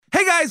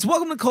guys,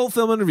 welcome to Cult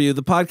Film and Review,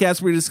 the podcast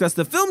where we discuss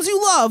the films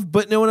you love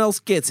but no one else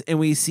gets, and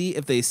we see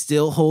if they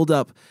still hold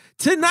up.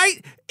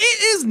 Tonight,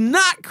 it is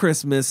not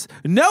Christmas.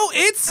 No,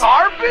 it's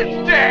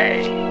Garbage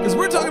Day! Because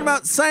we're talking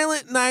about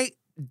Silent Night,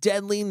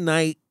 Deadly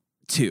Night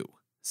 2.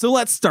 So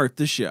let's start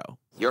the show.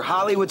 Your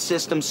Hollywood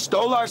system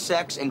stole our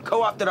sex and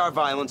co-opted our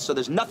violence, so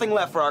there's nothing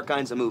left for our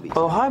kinds of movies.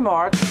 Oh, hi,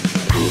 Mark.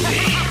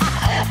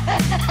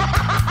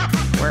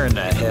 Where in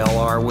the hell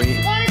are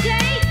we? Want a date?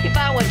 If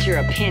I want your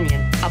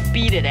opinion, I'll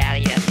beat it out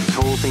of you. This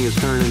whole thing has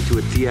turned into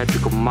a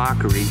theatrical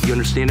mockery. You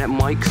understand that,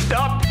 Mike?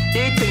 Stop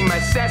eating my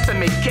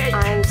sesame cake!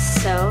 I'm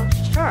so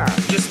sure.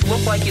 Just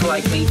look like you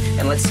like me,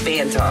 and let's stay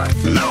in time.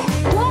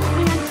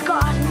 Wolfman's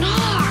got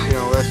gnar. You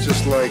know, that's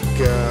just like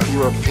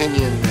your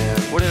opinion,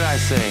 man. What did I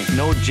say?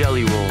 No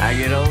jelly roll. I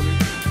get older,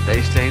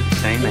 they stay the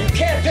same age.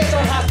 Can't piss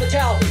on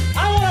hospitality.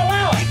 I won't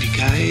allow it.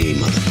 Yippee-ki-yay,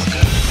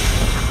 motherfucker.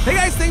 Hey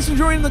guys, thanks for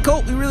joining the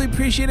cult. We really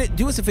appreciate it.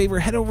 Do us a favor,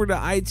 head over to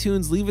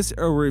iTunes, leave us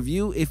a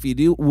review. If you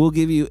do, we'll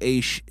give you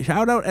a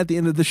shout out at the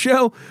end of the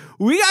show.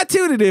 We got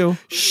 2 to do.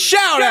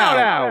 Shout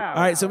out!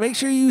 All right, so make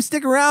sure you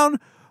stick around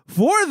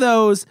for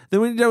those. Then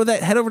when you're done with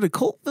that, head over to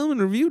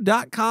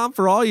cultfilmandreview.com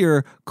for all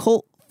your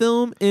cult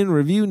film and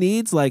review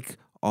needs, like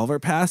all of our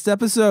past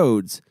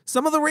episodes,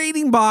 some of the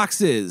rating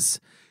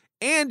boxes,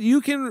 and you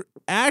can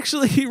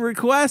actually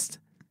request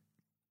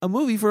a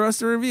movie for us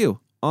to review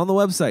on the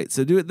website.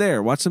 So do it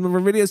there. Watch some of our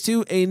videos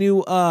too. A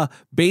new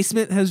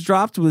Basement has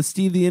dropped with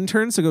Steve the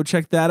Intern, so go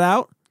check that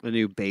out. A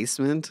new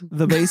basement?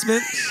 The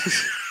Basement.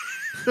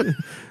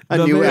 A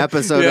new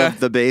episode of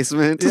The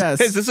Basement?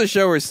 Yes. Is this a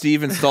show where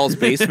Steve installs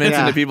basements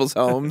Yeah. into people's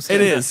homes? It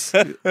is.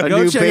 A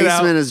Go new check it out.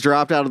 basement has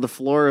dropped out of the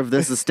floor of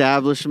this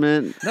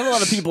establishment. Not a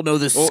lot of people know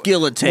the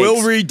skill it takes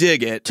We'll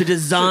redig it. to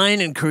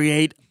design and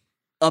create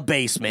a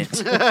basement.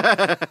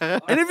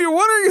 And if you're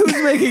wondering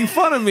who's making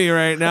fun of me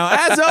right now,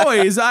 as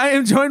always, I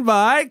am joined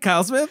by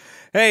Kyle Smith,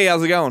 Hey,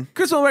 how's it going?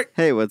 Chris Wilbert,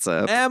 Hey, what's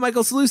up? and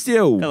Michael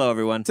Salustio. Hello,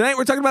 everyone. Tonight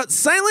we're talking about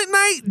Silent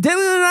Night,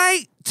 Deadly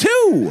Night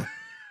 2.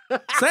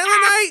 Silent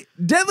Night,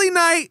 Deadly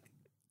Night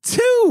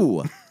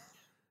 2.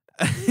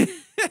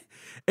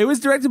 It was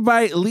directed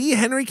by Lee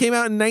Henry, came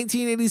out in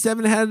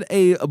 1987, had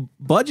a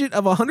budget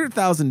of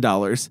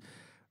 $100,000.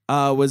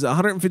 Was made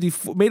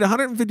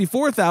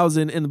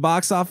 $154,000 in the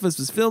box office,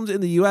 was filmed in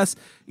the U.S.,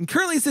 and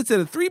currently sits at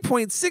a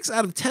 3.6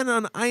 out of 10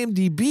 on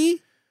IMDb.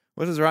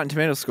 What is Rotten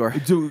Tomatoes score?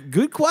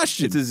 Good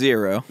question. It's a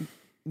 0.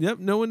 Yep,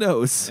 no one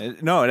knows.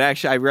 No, it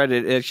actually, I read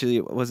it. Actually,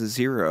 it was a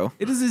 0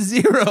 It is a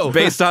 0.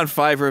 based on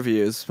 5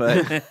 reviews.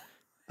 But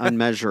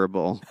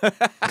Unmeasurable.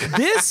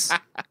 This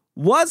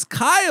was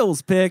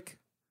Kyle's pick.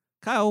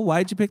 Kyle,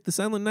 why'd you pick the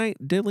Silent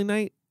Night, Deadly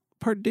Night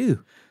Part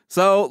 2?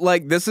 so,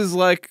 like, this is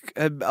like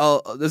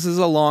this is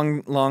a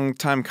long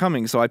time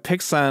coming. So I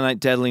picked Silent Night,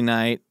 Deadly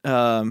Night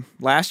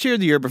last year, or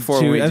the year before.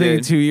 I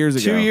think 2 years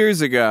ago. 2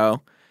 years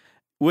ago.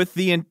 With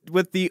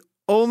the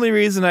only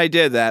reason I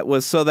did that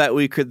was so that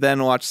we could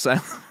then watch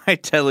Silent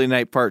Night, Deadly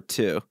Night Part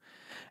 2.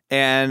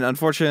 And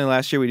unfortunately,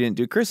 last year we didn't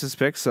do Chris's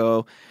pick,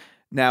 so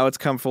now it's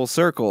come full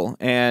circle.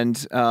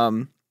 And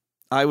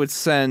I would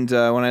send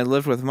when I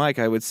lived with Mike,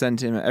 I would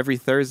send him every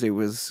Thursday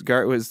was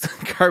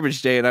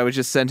garbage day, and I would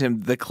just send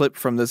him the clip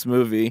from this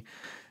movie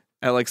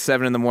at like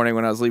 7 a.m.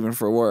 when I was leaving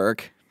for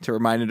work to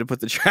remind him to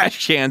put the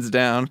trash cans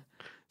down.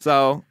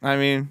 So, I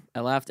mean, I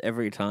laughed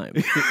every time.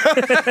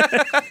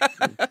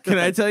 Can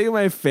I tell you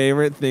my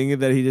favorite thing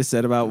that he just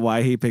said about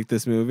why he picked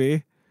this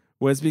movie?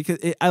 Was because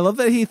I love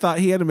that he thought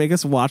he had to make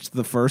us watch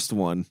the first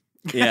one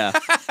Yeah.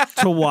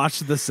 to watch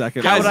the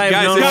second How one. would I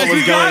have known what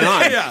was going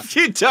on? Yeah.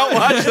 You don't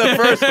watch the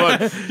first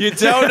one. You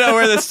don't know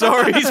where the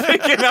story's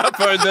picking up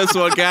on this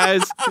one,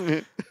 guys.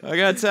 I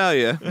gotta tell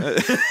you.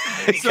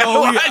 You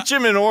gotta watch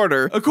them in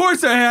order. Of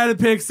course, I had to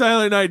pick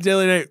Silent Night,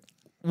 Deadly Night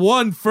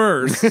 1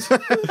 first.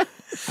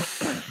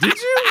 Did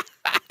you?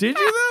 Did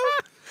you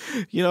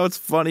though? You know what's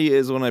funny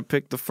is when I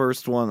picked the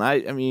first one,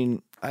 I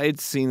mean, I had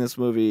seen this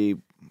movie,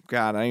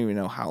 God, I don't even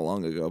know how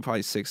long ago,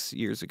 probably 6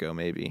 years ago,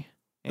 maybe.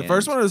 The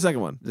first one or the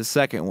second one? The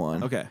second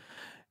one. Okay.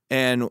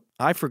 And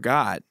I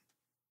forgot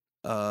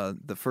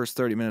the first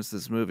 30 minutes of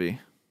this movie.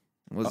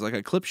 It was like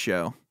a clip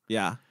show.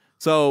 Yeah.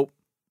 So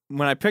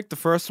when I picked the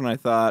first one, I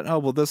thought, oh,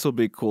 well, this will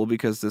be cool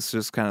because this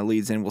just kind of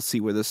leads in. We'll see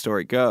where this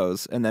story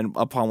goes. And then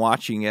upon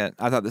watching it,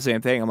 I thought the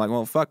same thing. I'm like,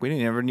 well, fuck, we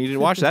didn't ever need to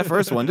watch that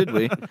first one, did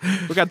we?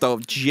 We got the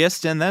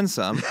gist and then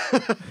some.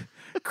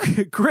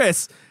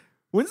 Chris,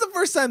 when's the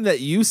first time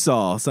that you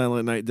saw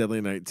Silent Night,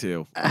 Deadly Night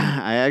 2?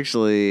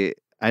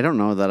 I don't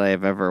know that I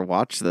have ever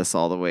watched this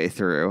all the way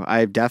through.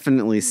 I've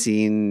definitely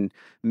seen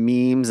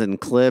memes and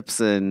clips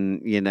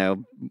and,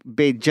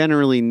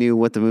 generally knew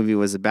what the movie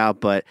was about,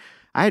 but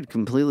I had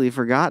completely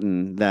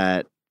forgotten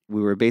that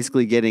we were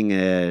basically getting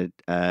a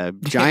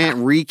giant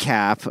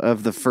recap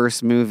of the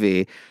first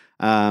movie,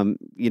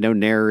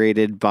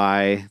 narrated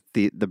by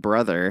the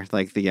brother,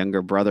 like the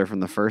younger brother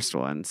from the first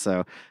one.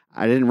 So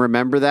I didn't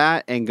remember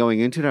that, and going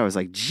into it, I was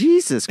like,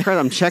 Jesus Christ!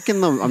 I'm checking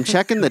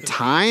the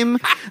time,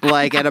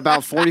 like at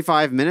about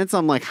 45 minutes.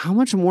 I'm like, how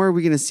much more are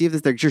we going to see of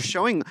this?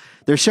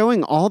 They're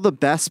showing all the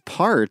best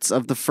parts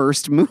of the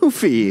first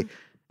movie.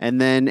 And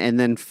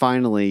then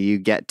finally you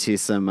get to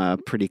some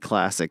pretty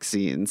classic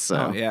scenes. So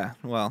Oh yeah.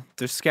 Well,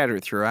 they're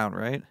scattered throughout,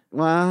 right?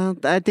 well,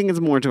 I think it's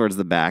more towards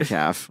the back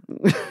half.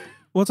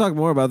 We'll talk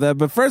more about that.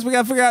 But first, we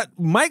got to figure out,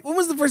 Mike, when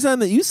was the first time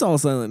that you saw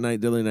Silent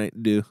Night, Deadly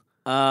Night do?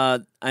 I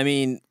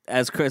mean,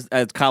 as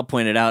Kyle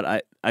pointed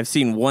out, I've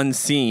seen one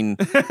scene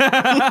for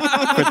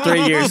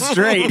 3 years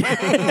straight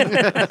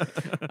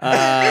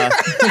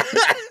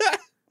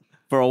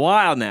for a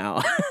while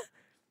now.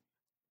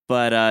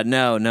 But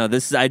no,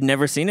 I'd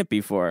never seen it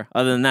before.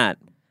 Other than that,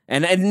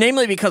 and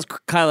namely because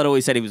Kyle had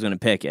always said he was going to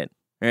pick it,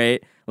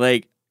 right?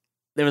 Like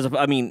there was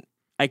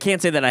I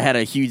can't say that I had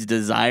a huge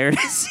desire to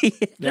see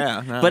it.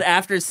 Yeah. No. But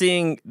after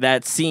seeing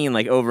that scene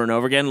like over and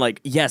over again, like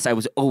yes, I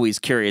was always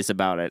curious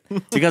about it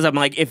because I'm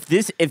like, if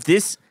this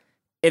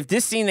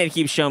scene that he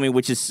keeps showing me,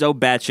 which is so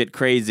batshit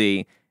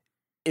crazy,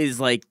 is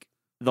like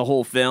the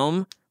whole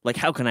film, like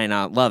how can I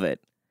not love it?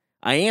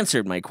 I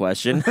answered my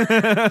question. Thank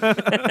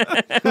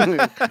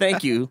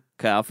you,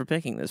 Kyle, for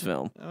picking this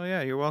film. Oh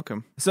yeah, you're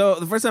welcome. So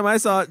the first time I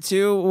saw it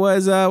too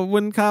was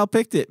when Kyle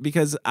picked it,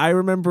 because I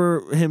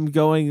remember him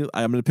going,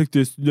 "I'm going to pick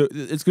this.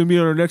 It's going to be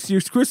on our next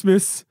year's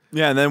Christmas."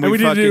 Yeah, and then And we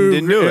fucking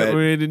didn't do it.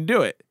 We didn't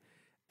do it,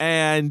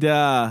 and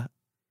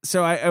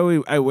so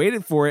I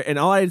waited for it, and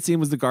all I had seen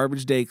was the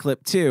Garbage Day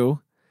clip too.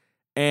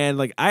 And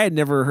like I had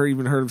never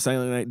even heard of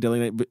Silent Night, Deadly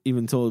Night,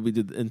 even until we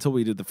did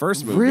the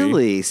first movie.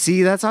 Really?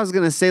 See, that's what I was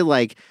gonna say.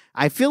 Like,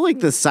 I feel like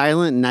the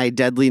Silent Night,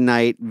 Deadly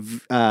Night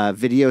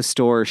video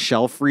store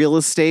shelf real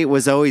estate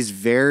was always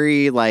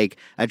very like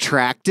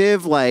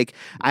attractive. Like,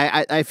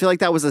 I feel like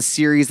that was a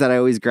series that I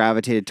always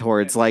gravitated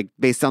towards, like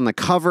based on the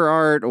cover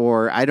art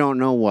or I don't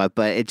know what,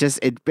 but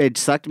it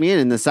sucked me in.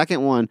 And the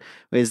second one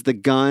is the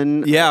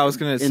gun. Yeah, I was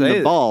gonna in say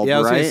the bulb. Yeah, I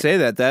was right? gonna say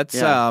that. That's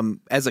Yeah.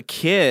 As a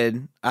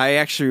kid, I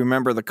actually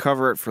remember the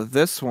cover art for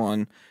this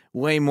one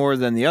way more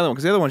than the other one,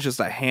 because the other one's just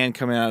a hand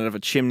coming out of a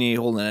chimney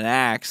holding an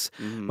axe.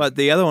 But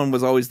the other one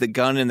was always the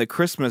gun in the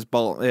Christmas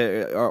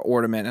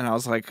ornament, and I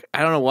was like,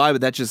 I don't know why, but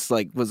that just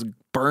like was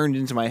burned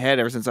into my head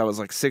ever since I was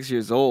like 6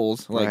 years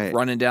old, like Right.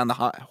 running down the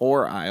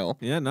horror aisle.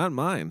 Yeah, not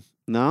mine.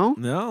 No?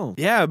 No.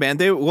 Yeah, man.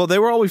 Those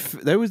were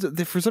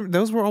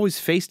always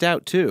faced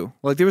out too.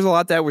 Like there was a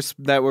lot that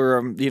were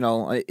in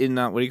what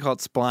do you call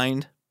it,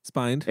 splined.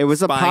 Spined. It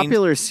was a Spined.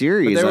 popular But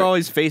series. they were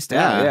always faced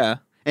out. Yeah.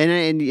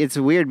 And it's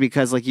weird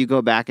because like you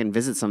go back and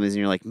visit some of these and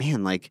you're like,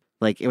 man, like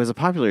it was a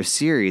popular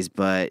series,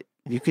 but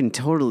you can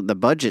totally, the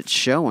budget's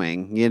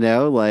showing,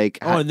 like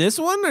Oh, and this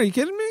one? Are you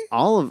kidding me?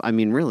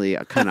 really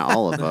kind of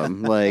all of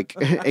them, like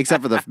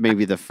except for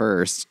maybe the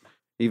first,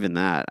 even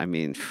that. I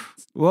mean,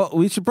 Well,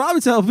 we should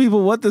probably tell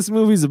people what this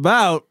movie's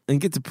about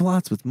and get to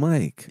plots with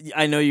Mike.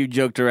 I know you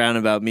joked around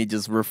about me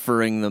just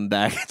referring them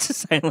back to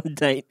Silent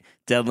Night,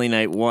 Deadly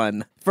Night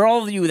 1. For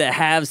all of you that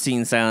have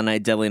seen Silent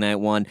Night, Deadly Night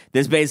 1,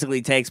 this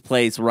basically takes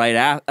place right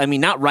after, I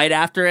mean, not right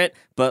after it,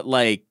 but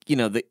like,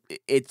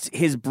 it's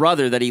his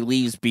brother that he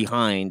leaves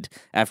behind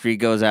after he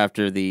goes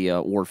after the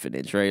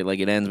orphanage, right? Like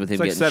it ends with him It's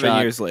like getting 7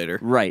 shot. years later.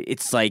 Right.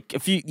 It's like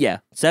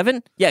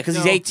 7? Yeah, because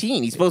he's No.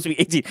 18. He's supposed to be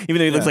 18, even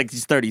though he looks like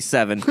he's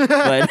 37.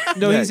 But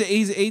No, Yeah.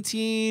 he's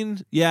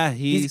 18. Yeah,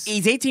 he's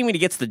 18 when he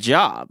gets the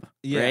job,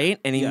 Yeah. right?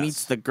 And he Yes.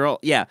 meets the girl.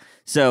 Yeah.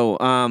 So,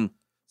 So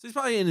he's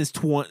probably in his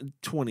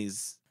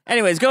 20s.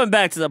 anyways, going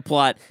back to the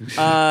plot,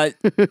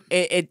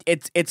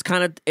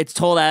 it's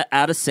told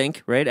out of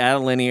sync, right? Out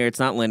of linear. It's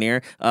not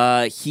linear.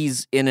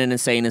 He's in an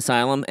insane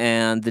asylum,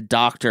 and the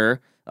doctor,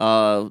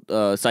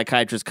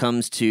 psychiatrist,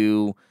 comes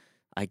to,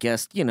 I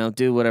guess,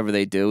 do whatever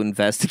they do,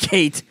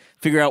 investigate,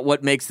 figure out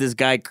what makes this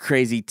guy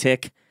crazy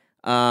tick,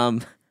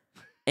 and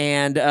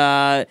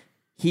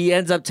he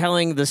ends up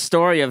telling the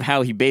story of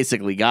how he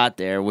basically got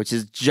there, which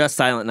is just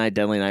Silent Night,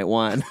 Deadly Night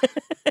 1.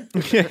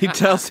 Yeah, he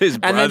tells his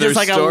And then brother's there's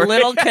like story. a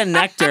little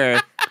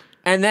connector.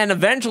 And then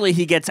eventually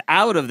he gets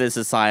out of this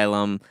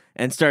asylum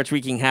and starts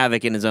wreaking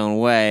havoc in his own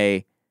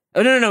way.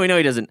 Oh, no,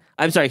 he doesn't.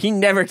 I'm sorry. He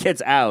never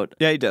gets out.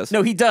 Yeah, he does.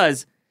 No, he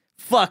does.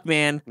 Fuck,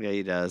 man. yeah,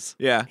 he does.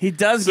 Yeah. He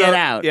does get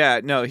out. Yeah,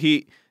 no,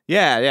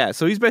 Yeah.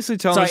 So he's basically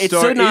telling Sorry, a it's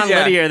story. so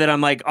non-linear that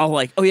I'm like, oh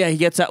yeah, he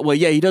gets out. Well,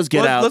 yeah, he does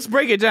get out. Let's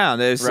break it down.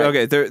 Right.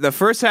 Okay, the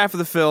first half of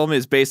the film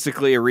is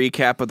basically a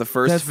recap of the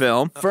first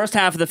film. First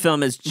half of the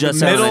film is just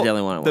Silent Night,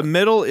 Deadly Night 1. The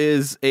middle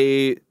is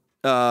a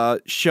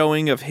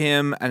showing of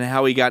him and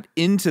how he got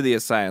into the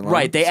asylum.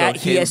 Right. So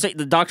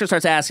The doctor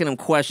starts asking him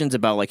questions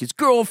about like his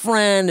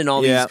girlfriend and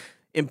all Yeah. these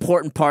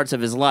important parts of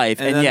his life.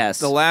 And then yes,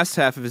 the last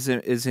half of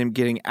is him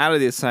getting out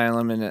of the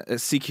asylum and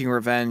seeking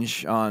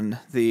revenge on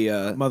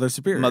the Mother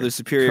Superior. Mother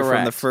Superior from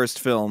Correct. the first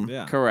film.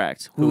 Yeah.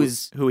 correct. Who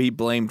he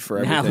blamed for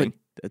now everything.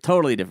 a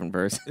totally different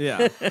person.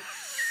 Yeah.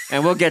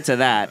 And we'll get to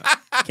that.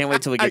 Can't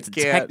wait till we get to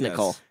can't.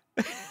 technical.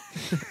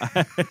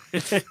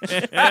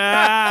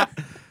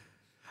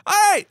 All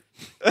right.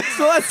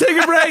 So let's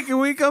take a break, and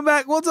when we come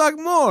back, we'll talk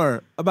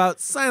more about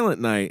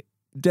Silent Night,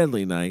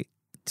 Deadly Night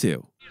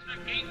 2.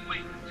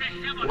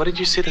 What did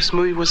you say this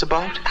movie was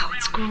about? Oh,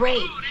 it's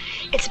great.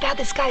 It's about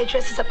this guy who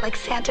dresses up like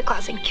Santa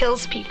Claus and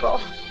kills people.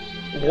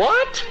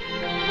 What?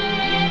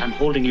 I'm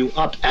holding you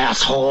up,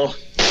 asshole.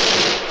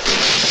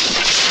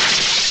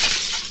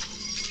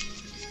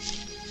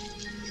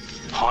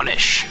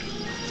 punish.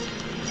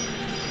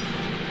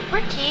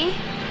 Ricky,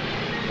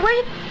 where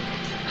you...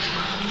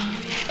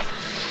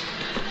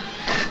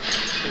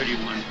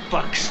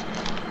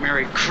 $31.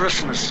 Merry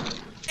Christmas.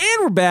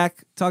 And we're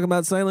back talking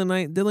about Silent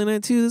Night, Deadly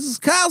Night 2. This is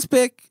Kyle's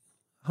pick.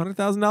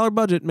 $100,000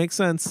 budget. Makes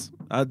sense.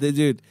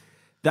 Dude,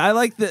 I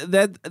like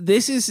that.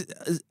 This is,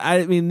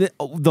 I mean,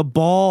 the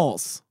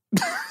balls.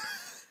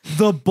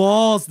 The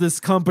balls this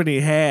company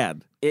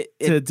had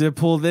to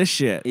pull this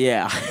shit.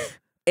 Yeah.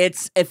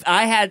 It's if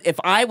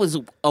I was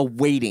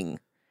awaiting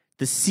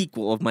the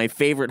sequel of my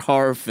favorite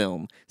horror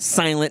film,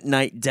 Silent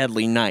Night,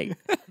 Deadly Night,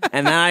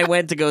 and then I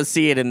went to go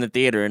see it in the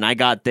theater and I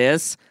got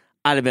this,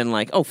 I'd have been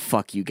like, oh,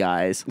 fuck you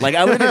guys. Like,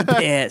 I would have been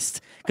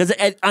pissed. Because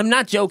I'm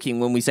not joking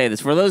when we say this.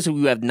 For those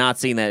who have not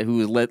seen that,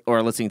 who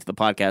are listening to the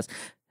podcast,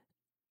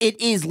 it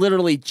is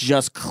literally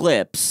just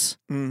clips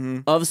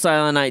of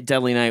Silent Night,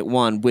 Deadly Night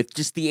 1 with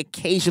just the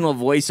occasional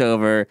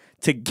voiceover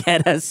to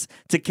get us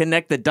to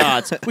connect the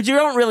dots, which you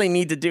don't really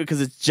need to do because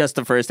it's just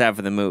the first half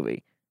of the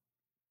movie.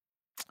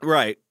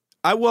 Right.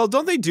 Well,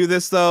 don't they do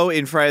this, though,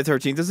 in Friday the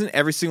 13th? Doesn't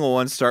every single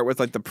one start with,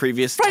 like, the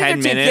previous Friday 10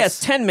 13th, minutes? Yes,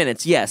 10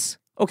 minutes, yes.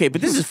 Okay,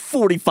 but this is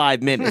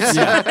 45 minutes.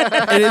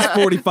 Yeah, it is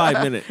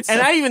 45 minutes.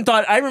 And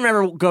I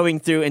remember going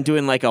through and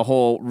doing like a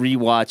whole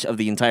rewatch of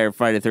the entire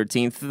Friday the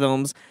 13th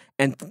films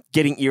and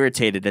getting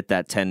irritated at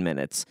that 10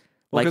 minutes.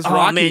 Like, Well, 'cause oh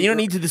Rocky- man, you don't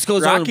need to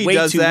disclose all Rocky way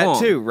does too that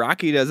long. too.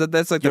 Rocky does that.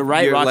 That's like You're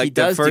right, Rocky like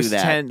does the do first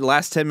that.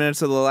 last 10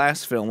 minutes of the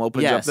last film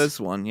opens up Yes. this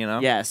one, you know?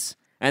 Yes.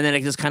 And then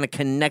it just kind of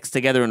connects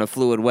together in a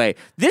fluid way.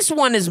 This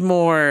one is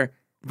more...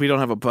 We don't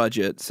have a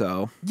budget,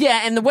 so...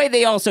 Yeah, and the way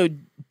they also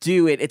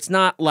do it, it's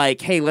not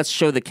like, hey, let's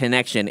show the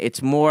connection.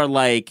 It's more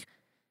like,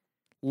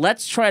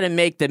 let's try to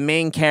make the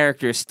main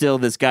character still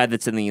this guy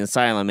that's in the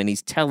asylum, and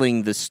he's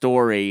telling the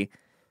story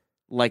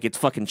like it's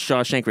fucking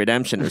Shawshank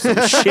Redemption or some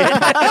shit.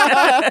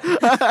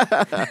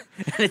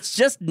 And it's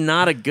just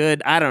not a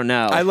good, I don't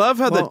know. I love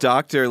how the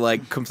doctor,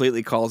 like,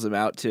 completely calls him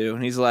out, too.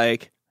 And he's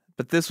like,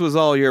 but this was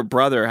all your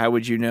brother. How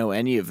would you know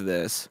any of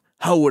this?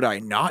 How would I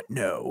not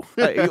know?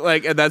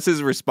 like, and that's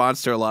his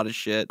response to a lot of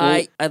shit.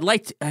 I'd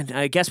like to,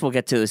 I guess we'll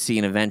get to the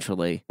scene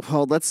eventually.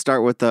 Well, let's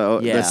start with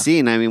the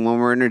scene. I mean, when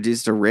we're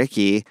introduced to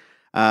Ricky,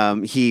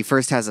 he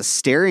first has a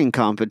staring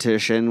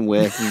competition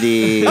with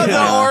the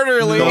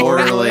orderly. The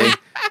orderly.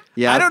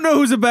 Yeah, I don't know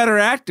who's a better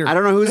actor. I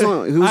don't know who's a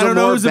more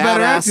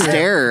badass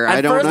starer. At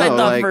I don't first, know. I thought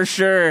like, for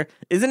sure.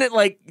 Isn't it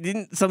like?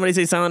 Didn't somebody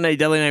say Silent Night,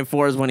 Deadly Night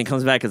 4 is when he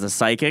comes back as a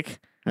psychic?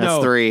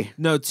 That's 3.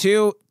 No,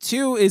 2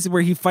 is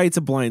where he fights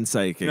a blind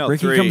psychic. No,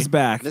 Ricky 3. comes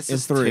back This in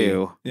is 3.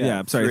 2. Yeah,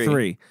 I'm sorry, 3.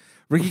 3.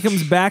 Ricky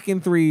comes back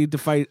in 3 to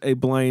fight a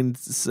blind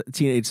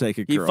teenage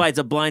psychic He girl. fights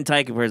a blind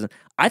psychic person.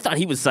 I thought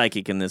he was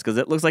psychic in this because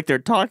it looks like they're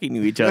talking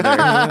to each other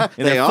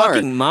in they their are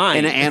fucking mind.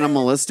 in an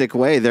animalistic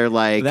way. They're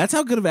like, That's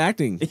how good of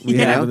acting we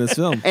Yeah. have in this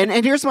film. and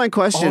here's my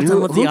question: All done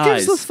Who with gives the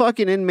eyes. this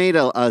fucking inmate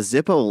a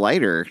Zippo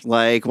lighter?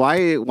 Like,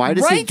 why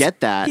does he Right?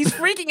 get that? He's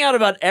freaking out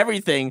about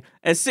everything,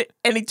 and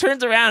he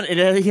turns around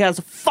and he has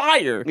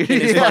fire in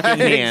his Yeah, fucking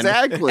hand.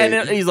 exactly. And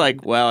then he's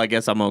like, "Well, I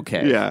guess I'm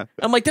okay." Yeah.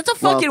 I'm like, "That's a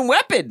Well, fucking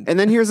weapon." And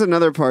then here's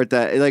another part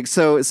that like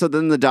so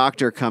then the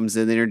doctor comes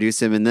in, they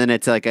introduce him, and then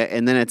it's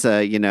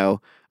a you know,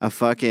 a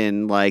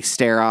fucking like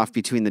stare off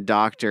between the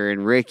doctor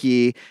and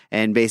Ricky,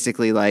 and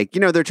basically like,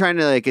 you know, they're trying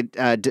to like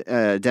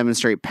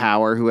demonstrate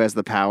power, who has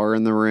the power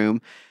in the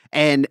room.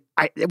 And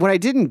what I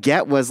didn't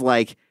get was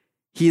like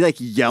he like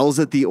yells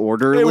at the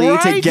orderly to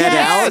Right, get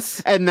yes.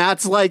 out, and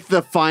that's like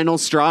the final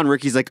straw. And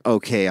Ricky's like,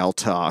 "Okay, I'll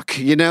talk."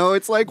 You know,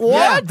 it's like what?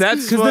 Yeah,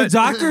 that's Because what... the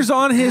doctor's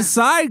on his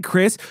side,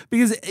 Chris,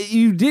 because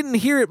you didn't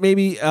hear it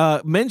maybe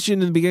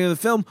mentioned in the beginning of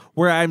the film,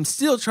 where I'm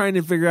still trying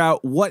to figure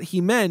out what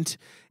he meant,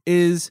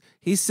 is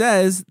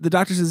the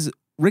doctor says,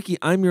 "Ricky,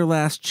 I'm your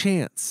last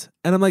chance."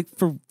 And I'm like,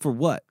 for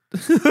what?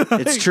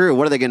 It's true.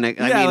 What are they gonna?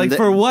 Yeah, I mean, like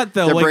for what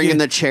though? They're Like, bringing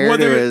the chair what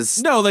to they're-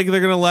 his. No, like they're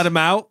gonna let him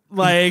out.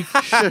 Like,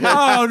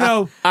 oh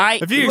no.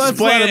 If you Let's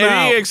explain, let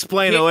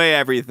him out. away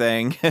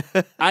everything,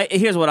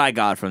 Here's what I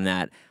got from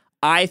that.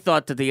 I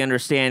thought that the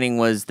understanding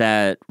was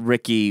that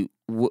Ricky,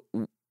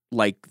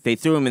 like, they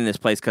threw him in this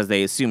place because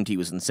they assumed he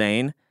was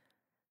insane,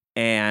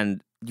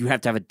 and you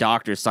have to have a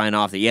doctor sign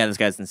off that this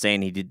guy's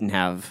insane. He didn't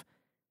have,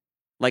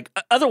 like,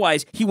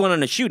 otherwise he went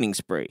on a shooting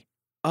spree.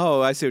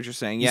 oh, I see what you're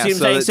saying. You Yeah, see what I'm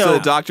so, saying? the, so So the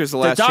doctor's the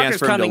last the chance doctor's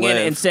for him to coming in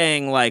live. and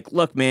saying, like,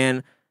 look,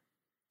 man,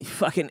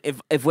 fucking,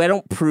 if we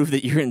don't prove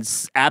that you're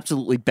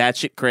absolutely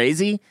batshit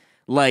crazy,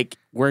 like,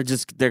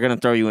 they're gonna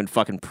throw you in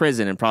fucking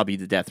prison and probably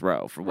the death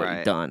row for what Right.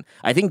 you've done.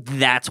 I think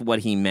that's what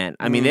he meant.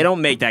 I mean, they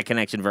don't make that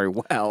connection very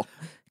well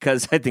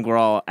because I think we're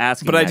all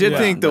asking. But I that did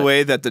question, think the but-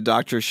 way that the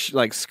doctor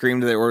like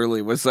screamed to the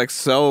orderly was like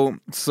so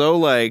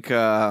like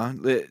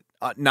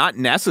not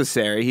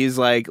necessary. He's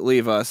like,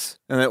 "Leave us,"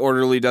 and the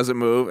orderly doesn't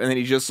move, and then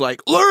he's just like,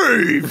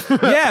 "Leave."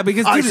 Yeah,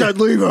 because I dude, said,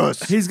 "Leave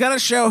us." he's got to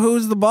show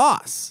who's the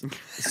boss.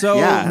 So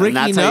Yeah, and Ricky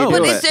that's how you knows.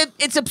 do But it.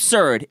 it's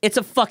absurd. It's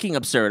a fucking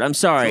absurd. I'm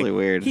sorry. It's really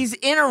weird. He's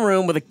in a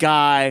room with a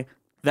guy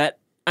that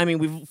I mean,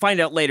 we find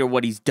out later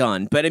what he's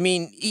done, but I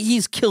mean,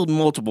 he's killed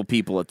multiple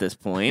people at this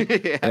point.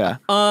 Yeah.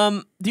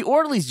 The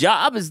orderly's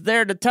job is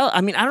there to tell.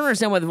 I mean, I don't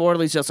understand why the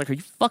orderly's just like, are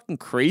you fucking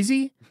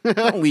crazy? I'm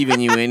not leaving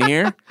you in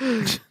here.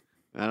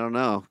 I don't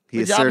know. He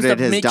The job is asserted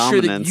to his make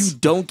dominance. sure that you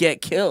don't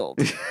get killed.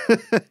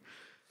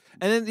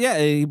 And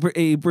then,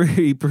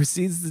 he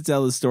proceeds to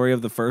tell the story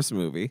of the first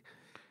movie.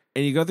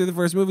 And you go through the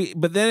first movie,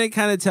 but then it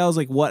kind of tells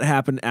like what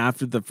happened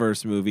after the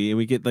first movie, and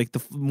we get like the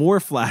more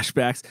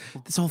flashbacks.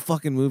 This whole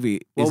fucking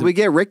movie. Well, we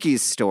get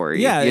Ricky's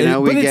story. Yeah, you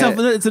know, but we get.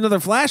 it's another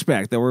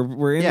flashback that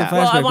we're in Yeah. the flashback.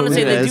 Well, I want to where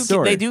say we get they the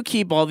story. do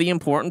keep all the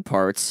important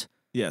parts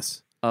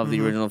Yes. of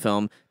the original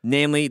film,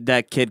 namely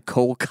that kid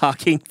cold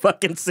cocking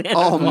fucking Santa.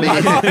 Oh, Claus.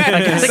 man.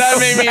 That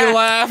made me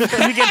laugh.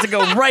 You get to go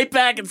right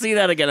back and see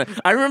that again.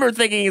 I remember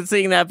thinking and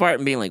seeing that part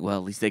and being like, well,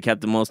 at least they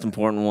kept the most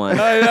important one.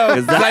 I know.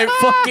 Because that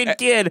fucking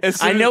kid, as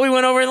soon I know we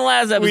went over in the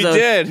last episode.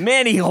 did.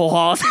 Man, he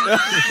hauls.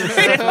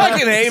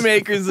 Fucking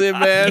haymakers in,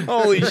 man.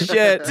 Holy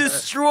shit.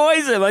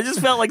 Destroys him. I just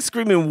felt like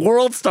screaming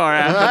World Star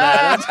after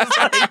that. I'm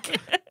just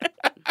like,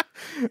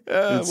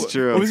 It's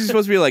true. Was he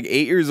supposed to be like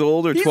 8 years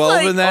old or he's 12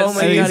 like, in that oh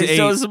my scene? god, He's he's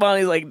so 8. small.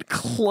 He's like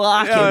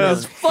clocking Yeah,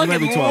 this He might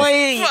be fucking 12.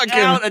 laying Fucking-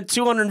 out a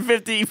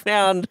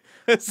 250-pound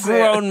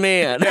grown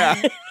man.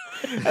 Yeah.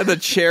 And the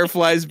chair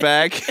flies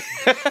back.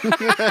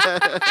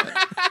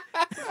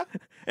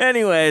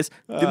 Anyways,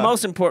 the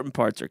most important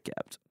parts are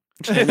kept.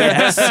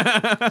 Yes.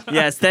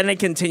 Yes, then they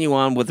continue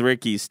on with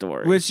Ricky's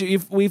story. Which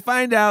if we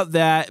find out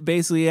that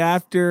basically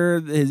after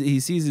he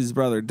sees his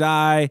brother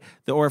die,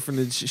 the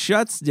orphanage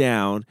shuts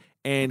down,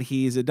 and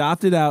he's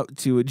adopted out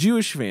to a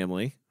Jewish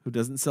family who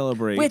doesn't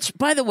celebrate. Which,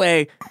 by the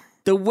way,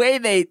 the way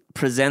they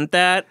present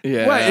that,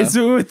 Yeah. What is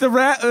it with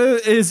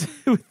the is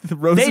with the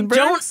Rosenbergs? they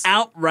don't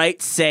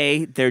outright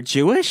say they're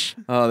Jewish,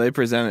 Oh, they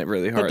present it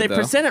really hard, but they though.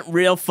 present it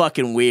real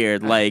fucking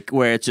weird, like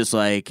where it's just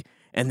like,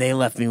 and they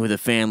left me with a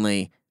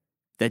family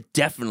that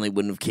definitely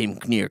wouldn't have came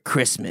near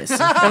Christmas. And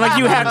like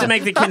you have to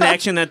make the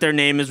connection that their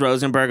name is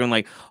Rosenberg. I'm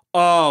like,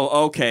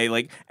 oh, okay.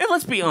 Like, and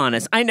let's be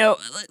honest. I know,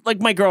 like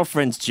my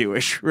girlfriend's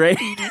Jewish, right?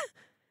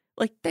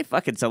 Like they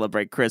fucking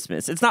celebrate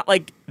Christmas. It's not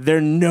like they're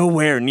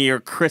nowhere near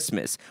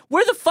Christmas.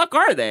 Where the fuck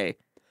are they?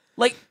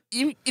 Like,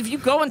 if you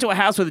go into a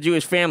house with a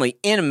Jewish family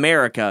in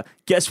America,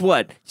 guess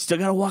what? You still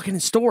gotta walk in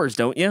stores,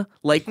 don't you?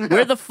 Like,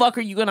 where the fuck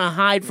are you gonna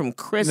hide from No,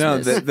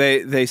 Christmas?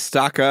 they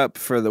stock up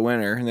for the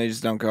winter and they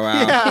just don't go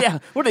out. Yeah.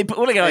 What do they got?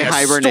 Like They a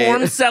hibernate.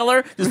 storm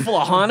cellar just full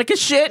of Hanukkah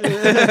shit?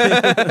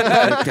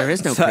 Like, there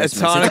is no Christmas.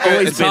 It's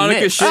Hanukkah, it's been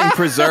Hanukkah mixed. shit and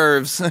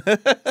preserves.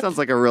 Sounds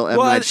like a real M.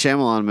 Well, Night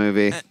Shyamalan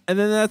movie. And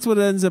then that's what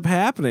ends up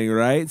happening,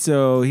 right?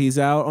 So he's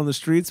out on the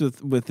streets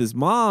with his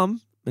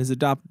mom, his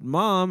adopted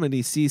mom, and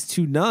he sees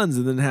two nuns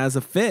and then has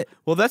a fit.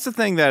 Well, that's the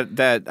thing that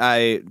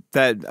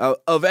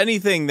of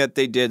anything that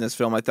they did in this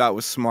film, I thought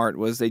was smart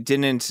was they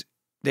didn't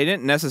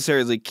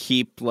necessarily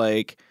keep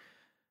like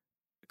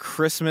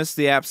Christmas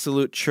the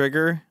absolute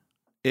trigger.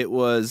 It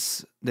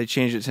was they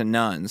changed it to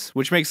nuns,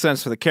 which makes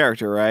sense for the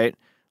character, right?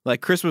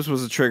 Like Christmas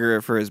was a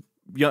trigger for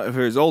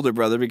his older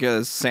brother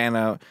because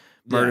Santa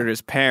murdered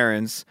his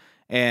parents,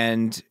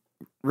 and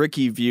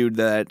Ricky viewed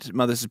that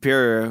Mother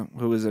Superior,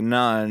 who was a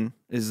nun,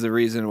 is the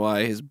reason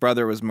why his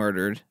brother was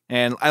murdered.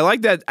 And I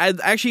like that. I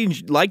actually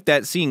liked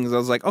that scene because I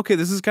was like, okay,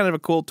 this is kind of a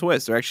cool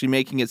twist. They're actually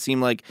making it seem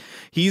like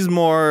he's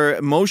more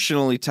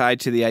emotionally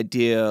tied to the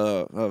idea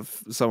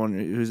of someone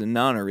who's a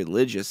nun or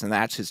religious, and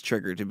that's his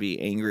trigger to be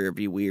angry or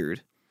be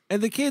weird.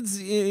 And the kids,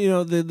 you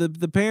know,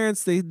 the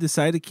parents, they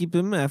decide to keep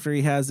him after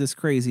he has this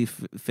crazy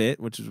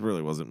fit, which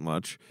really wasn't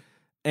much.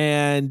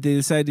 And they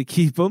decide to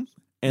keep him.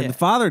 And the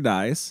father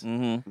dies.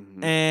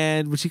 Mm-hmm.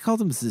 And which he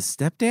called him his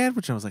stepdad,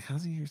 which I was like,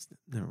 how's he your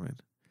never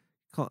mind.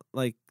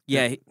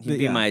 Yeah, he'd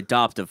be my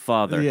adoptive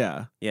father.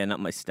 Yeah. Yeah, not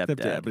my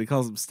stepdad. But he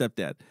calls him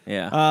stepdad.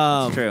 Yeah,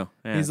 that's true.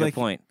 Yeah, he's good like,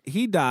 point.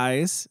 He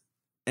dies,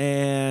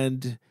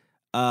 and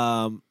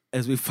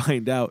as we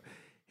find out,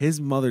 his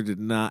mother did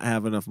not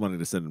have enough money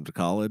to send him to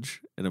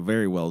college, in a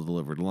very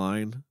well-delivered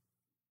line.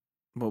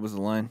 What was the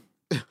line?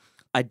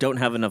 I don't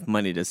have enough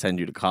money to send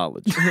you to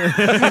college.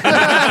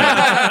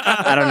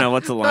 I don't know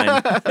what's the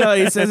line. No,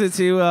 he says it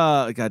to,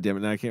 God damn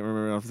it, now I can't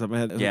remember off the top of my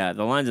head. Yeah,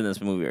 the lines in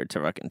this movie are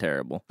fucking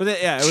terrible.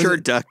 But yeah, it was Sure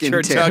ducking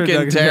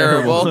Turducken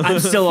terrible. I'm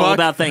still all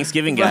about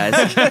Thanksgiving, guys.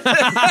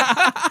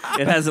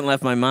 It hasn't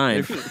left my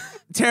mind.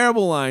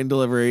 terrible line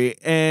delivery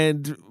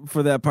and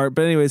for that part.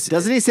 But anyways,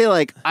 Doesn't he say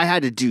like I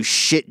had to do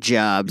shit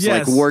jobs,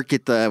 Yes. like work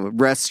at the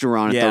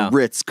restaurant Yeah. at the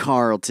Ritz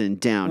Carlton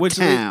downtown? which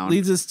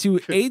leads us to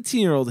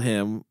 18-year-old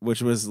him,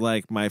 which was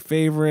like my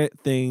favorite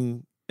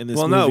thing in this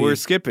Well, movie. no, we're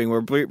skipping.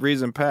 We're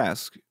breezing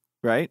past,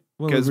 right?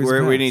 Well, Because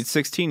we're breezing we past.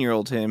 need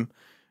 16-year-old him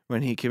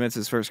when he commits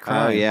his first Oh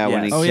crime. yeah,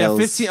 when he Oh kills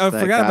yeah, 15. I that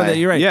forgot about guy. that.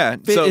 You're right. Yeah,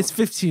 so- it's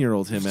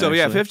 15-year-old him. So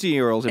yeah, actually.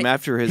 15-year-old him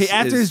after his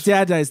After his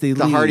dad dies, they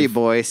The leave. Hardy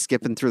Boy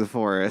skipping through the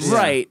forest.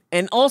 Right.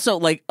 And also,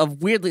 like,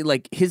 weirdly,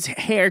 like, his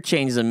hair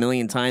changes a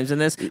million times in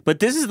this, but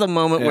this is the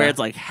moment where Yeah. it's,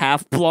 like,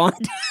 half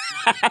blonde.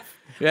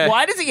 Yeah.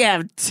 Why does he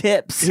have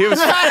tips? He was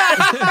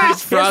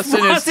he's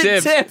frosting his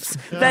frosted tips.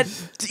 that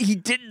he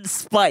didn't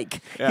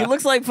spike. Yeah. He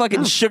looks like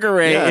fucking Sugar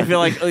Ray if you're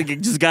like he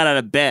just got out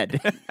of bed.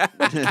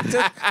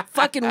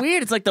 Fucking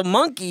weird. It's like the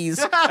monkeys,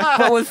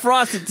 but with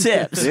frosted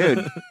tips.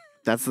 Dude,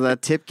 that's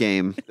that tip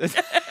game.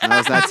 That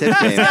was that tip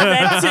game.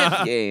 That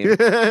tip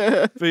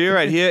game. But you're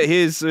right.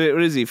 He's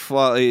what is he?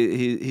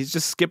 He's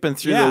just skipping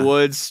through the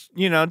woods,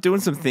 doing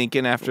some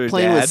thinking after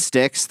Playing dad. with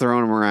sticks,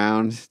 throwing them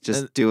around,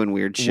 just doing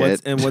weird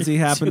shit. What's he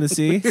happen to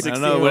see? I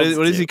don't know. What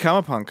does he come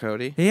upon,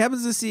 Cody? He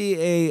happens to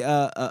see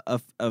a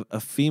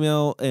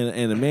female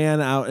and a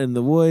man out in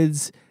the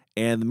woods,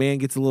 and the man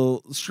gets a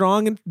little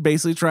strong and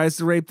basically tries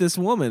to rape this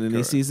woman, and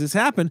he sees this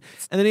happen,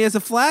 and then he has a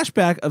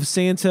flashback of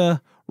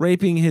Santa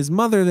raping his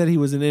mother that he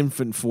was an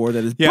infant for,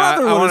 that his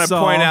brother I want to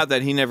point out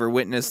that he never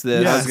witnessed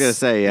this. I was gonna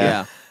say,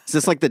 yeah. Is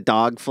this like the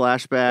dog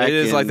flashback? It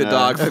is like the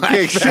dog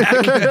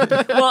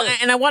flashback. Well,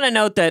 and I want to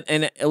note that,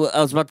 and I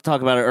was about to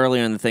talk about it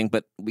earlier in the thing,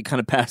 but we kind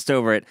of passed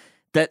over it,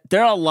 that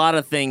there are a lot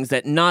of things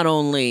that not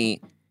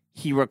only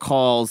he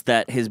recalls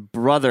that his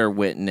brother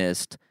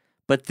witnessed,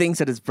 but things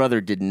that his brother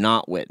did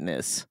not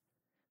witness.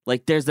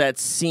 Like there's that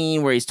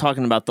scene where he's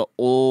talking about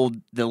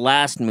the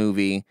last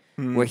movie,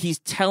 where he's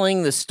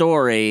telling the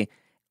story,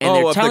 and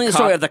they're telling the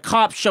story of the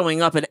cops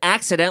showing up and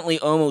accidentally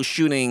almost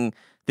shooting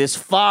this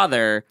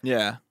father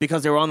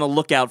because they were on the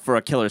lookout for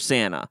a killer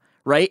Santa,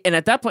 right? And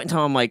at that point in time,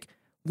 I'm like,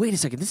 wait a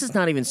second, this is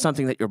not even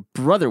something that your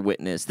brother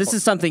witnessed. This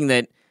is something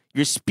that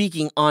you're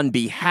speaking on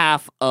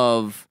behalf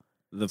of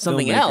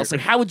something filmmaker. else.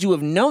 Like, how would you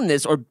have known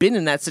this or been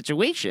in that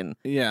situation?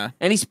 Yeah.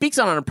 And he speaks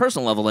on a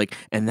personal level, like,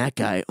 and that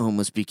guy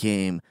almost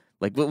became...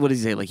 Like, what does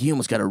he say? Like, he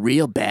almost got a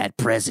real bad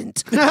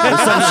present. Or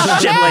some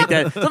shit like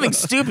that. Something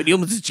stupid. He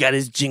almost just got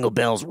his Jingle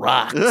Bells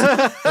rocked.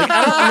 Like,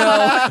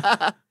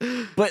 I don't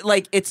know. But,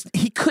 like,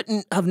 he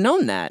couldn't have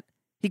known that.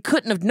 He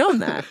couldn't have known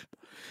that.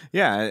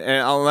 Yeah,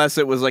 and unless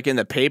it was like in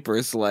the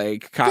papers,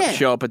 like cops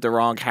show up at the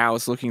wrong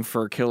house looking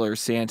for killer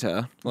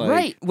Santa,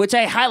 right? Which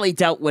I highly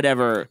doubt would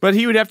ever. But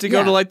he would have to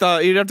go to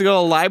he'd have to go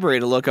to the library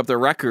to look up the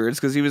records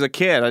because he was a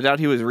kid. I doubt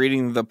he was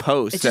reading the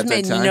Post. It just at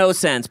made that time. no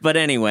sense. But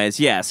anyways,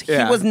 yes, he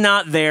was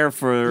not there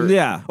for.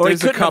 Yeah, or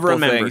There's he a couldn't have couple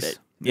remembered things. it.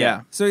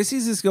 Yeah. So he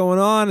sees this going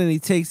on, and he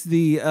takes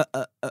the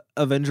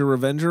Avenger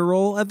Revenger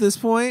role at this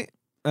point.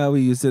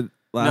 We used it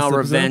last episode.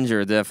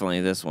 Revenger,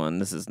 definitely this one.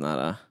 This is not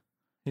a...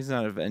 He's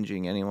not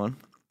avenging anyone.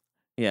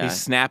 Yeah.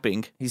 He's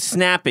snapping. He's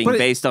snapping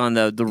based on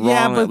the wrong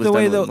Yeah, that but was the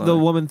way done with the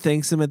woman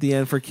thanks him at the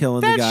end for killing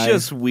the guy. That's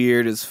just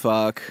weird as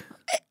fuck.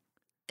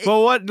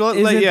 Well, what?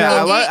 Isn't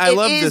that- I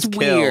love this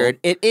kill. Weird.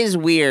 It is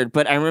weird,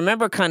 but I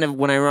remember kind of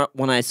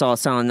when I saw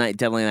Silent Night,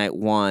 Deadly Night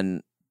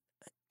 1,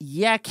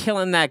 yeah,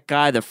 killing that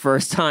guy the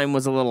first time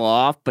was a little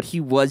off, but he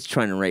was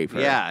trying to rape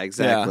her. Yeah,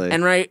 exactly.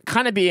 And right,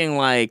 kind of being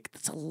like,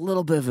 it's a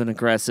little bit of an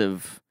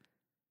aggressive...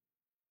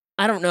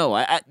 I don't know.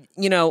 I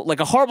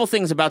like a horrible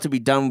thing's about to be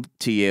done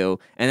to you,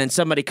 and then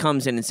somebody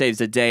comes in and saves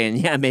the day, and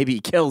yeah, maybe he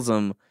kills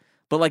him.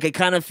 But like, I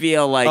kind of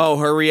feel like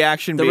her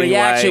reaction. The being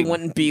reaction like,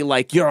 wouldn't be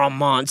like you're a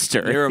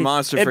monster. You're a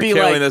monster It'd for be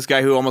killing like, this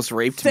guy who almost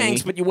raped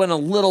Thanks, me. but you went a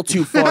little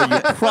too far.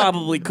 You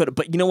probably could have.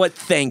 But you know what?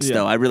 Thanks,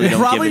 though. I really don't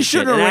Probably give a shit.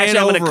 should've And ran actually,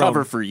 I'm going over to cover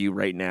him. for you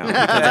right now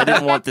because I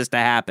didn't want this to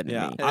happen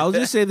to me. I'll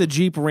just say the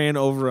Jeep ran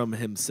over him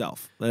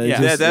himself. Like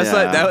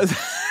that was.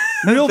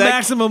 Real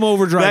maximum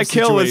overdrive. That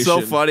kill was so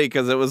situation. funny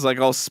because it was like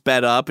all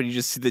sped up, and you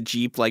just see the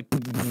Jeep like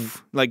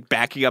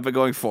backing up and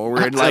going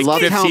forward. Like I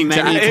love 15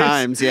 how many times.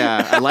 times.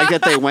 Yeah, I like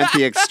that they went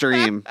the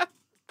extreme.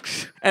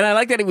 And I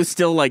like that he was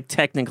still like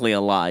technically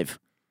alive.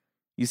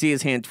 You see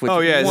his hand twitch Oh,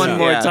 yeah, one yeah.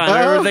 more Yeah. time. I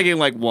remember thinking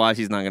like, "Watch,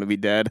 he's not going to be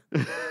dead."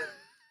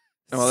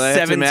 Well, they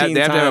have to 17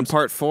 have times. a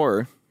part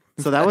 4.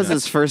 So that was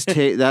his first.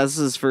 That was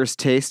his first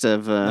taste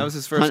of. That was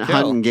his first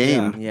hunt and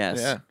game. Yes.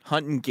 Yeah,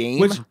 hunting game.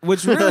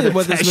 Which really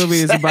what this That's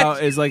movie is sad.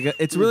 about is like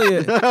it's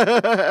really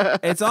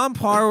it's on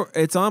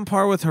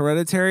par with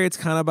Hereditary. It's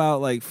kind of about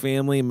like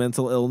family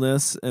mental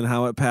illness and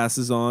how it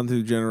passes on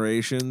through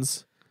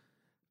generations.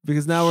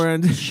 Because now we're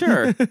in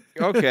Sure,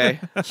 Okay.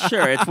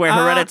 sure. It's where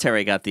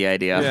Hereditary got the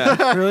idea.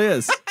 Yeah. it really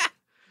is.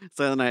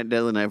 Silent Night,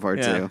 Deadly Night Part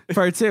Yeah. 2.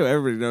 Part 2,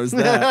 everybody knows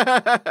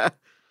that.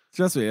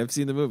 Trust me, I've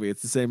seen the movie.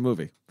 It's the same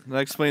movie. That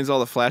explains all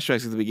the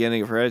flashbacks at the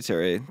beginning of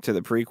Hereditary to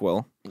the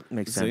prequel.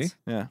 Makes See? sense.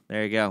 Yeah.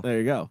 There you go. There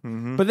you go.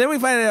 Mhm. But then we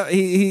find out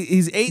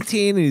he's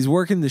 18 and he's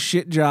working the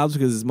shit jobs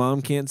because his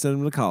mom can't send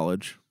him to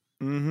college.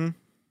 Mm-hmm.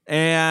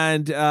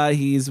 And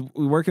he's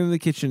working in the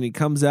kitchen. He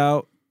comes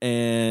out,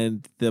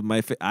 and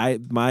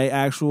my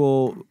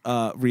actual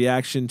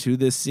reaction to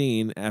this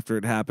scene after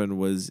it happened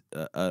was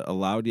a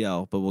loud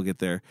yell. But we'll get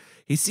there.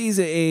 He sees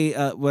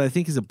a what I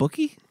think is a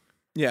bookie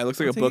Yeah, it looks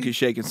like I'll a take bookie it.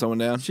 shaking someone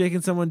down.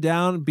 shaking someone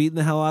down, beating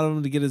the hell out of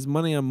him to get his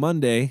money on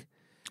Monday.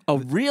 A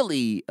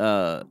really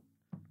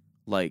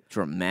like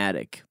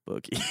dramatic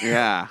bookie.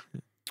 Yeah.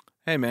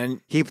 Hey, man.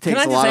 He Can takes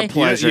I a just lot say- of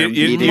pleasure You- in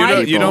you- beating you don't-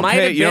 people. you don't might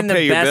pay- have you been don't the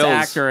pay your best bills.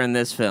 actor in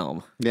this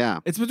film. Yeah.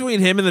 It's between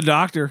him and the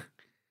doctor.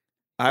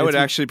 I would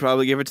It's- actually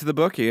probably give it to the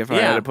bookie if I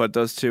Yeah. had to put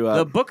those two The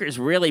up. Booker's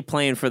really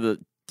playing for the.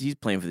 He's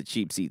playing for the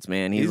cheap seats,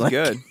 man. He's like,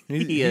 good.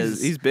 He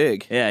is. He's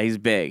big. Yeah, he's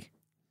big.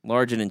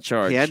 Large and in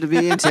charge. He had to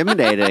be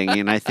intimidating,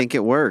 and I think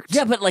it worked.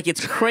 Yeah, but like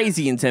it's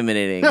crazy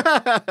intimidating.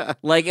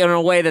 Like in a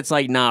way that's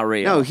like not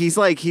real. No, he's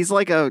like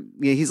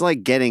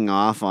getting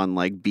off on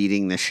like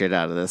beating the shit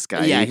out of this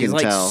guy. Yeah, you he's can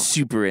like tell.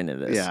 super into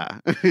this. Yeah,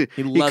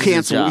 He loves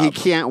his job. He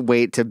can't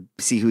wait to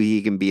see who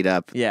he can beat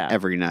up. Yeah,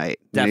 every night.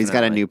 And he's got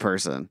a definitely. new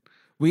person.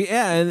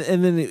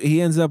 And then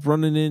he ends up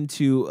running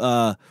into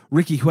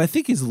Ricky, who I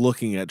think is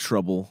looking at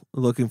trouble,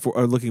 looking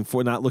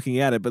for not looking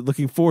at it, but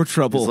looking for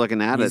trouble. He's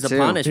looking at He's it a too.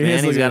 punish, He man. is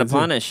He's looking got to at it, too.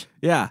 punish.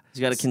 Yeah,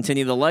 He's got to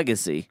continue the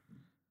legacy.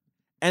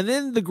 and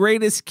then the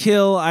greatest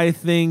kill I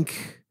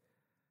think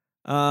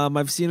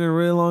I've seen in a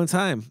really long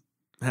time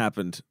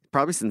happened.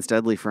 Probably since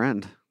Deadly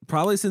Friend.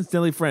 Probably since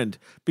Deadly Friend,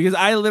 because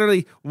I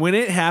literally, when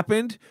it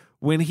happened,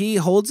 when he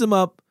holds him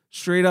up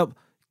straight up,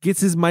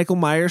 gets his Michael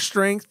Myers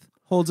strength,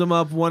 holds him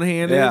up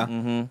one-handed,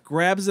 Yeah.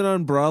 grabs an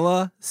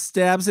umbrella,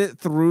 stabs it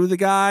through the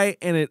guy,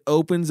 and it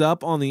opens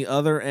up on the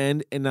other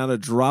end, and not a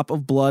drop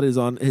of blood is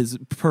on his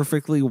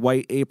perfectly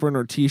white apron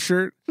or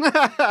t-shirt.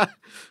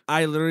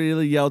 I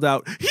literally yelled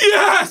out,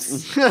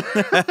 "Yes!"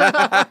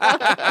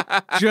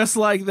 Just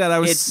like that. I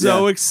was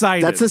so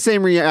excited. That's the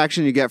same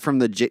reaction you get from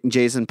the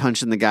Jason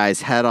punching the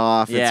guy's head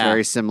off. It's Yeah.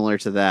 very similar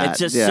to that. It's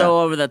just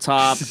so over the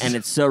top, and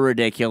it's so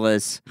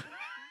ridiculous.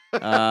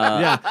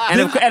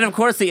 And of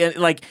course,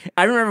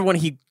 I remember when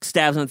he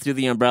stabs him through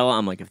the umbrella.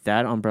 I'm like, if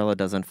that umbrella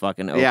doesn't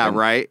fucking open, Yeah,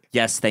 right?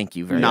 Yes, thank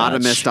you very Not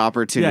much. a missed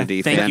opportunity.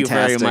 Yeah, Thank you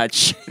very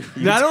Fantastic. much.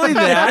 Not only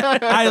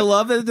that, I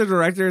love that the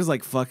director is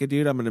like, "Fuck it,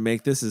 dude. I'm going to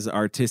make this as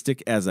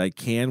artistic as I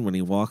can." When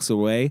he walks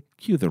away,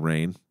 cue the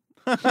rain.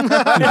 And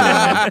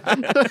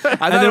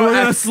then we're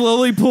going to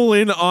slowly pull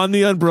in on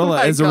the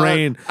umbrella as the God.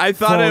 rain I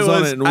thought falls it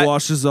on was- it and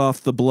washes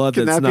off the blood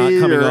Can that's that not be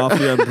coming your- off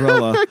the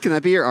umbrella. Can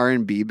that be your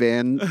R&B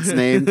band's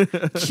name?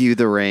 Cue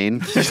the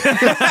Rain.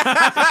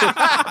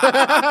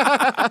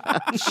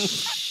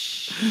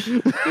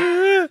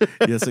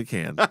 Yes, it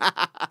can.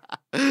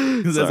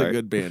 Because that's a Sorry.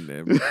 good band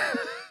name.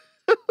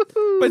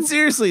 But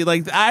seriously,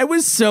 like, I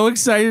was so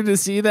excited to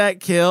see that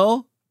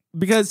kill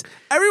because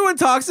everyone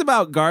talks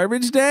about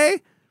Garbage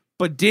Day,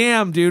 but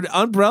damn, dude,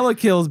 Umbrella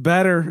Kill's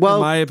better, Well,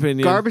 in my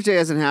opinion. Garbage Day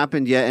hasn't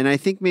happened yet, and I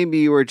think maybe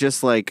you were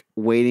just like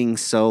waiting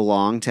so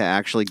long to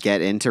actually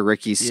get into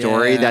Ricky's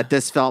story Yeah. that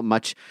this felt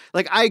much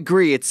like I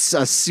agree it's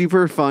a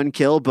super fun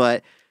kill,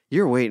 but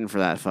you're waiting for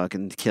that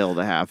fucking kill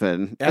to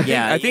happen.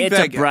 Yeah, I think it's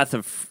that- a breath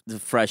of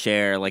fresh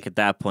air, like at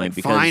that point.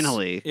 Because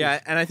Finally. Yeah,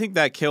 and I think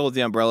that kill with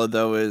the umbrella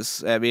though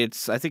is, I mean,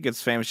 I think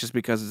it's famous just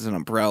because it's an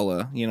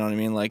umbrella. You know what I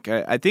mean? Like,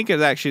 I think it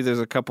actually,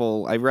 there's a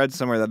couple. I read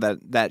somewhere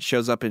that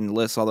shows up in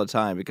lists all the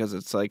time because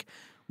it's like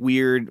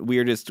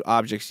weirdest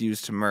objects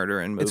used to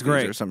murder in movies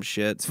great. or some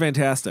shit. It's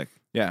fantastic.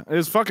 Yeah, it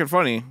was fucking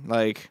funny.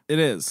 Like, It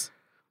is.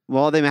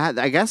 Well,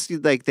 I guess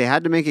like they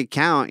had to make it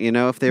count, you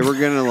know, if they were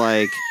gonna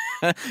like.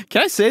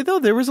 can I say though,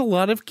 there was a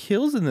lot of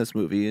kills in this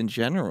movie in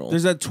general.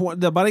 There's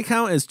the body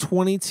count is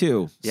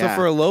 22. Yeah. So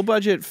for a low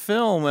budget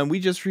film, and we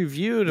just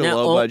reviewed a now,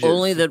 low budget.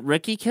 only that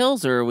Ricky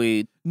kills, or are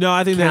we? No,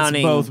 I think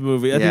Counting- that's both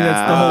movies. I think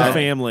that's the Yeah. whole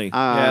family.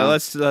 Yeah,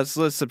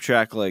 let's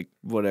subtract like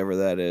whatever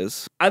that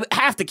is.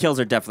 Half the kills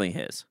are definitely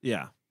his.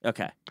 Yeah.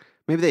 Okay.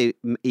 Maybe they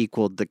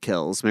equaled the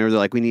kills. Maybe they're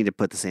like, we need to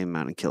put the same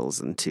amount of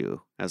kills in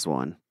two as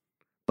one,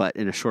 but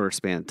in a shorter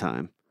span of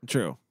time.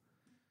 True.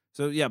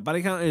 So yeah,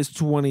 body count is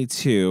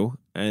 22,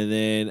 and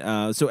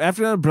then so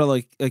after the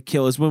umbrella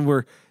kill is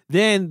when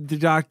then the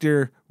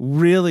doctor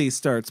really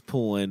starts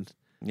pulling.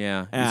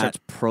 Yeah. He At- starts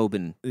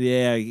probing.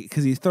 Yeah,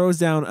 because he throws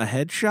down a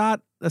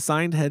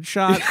signed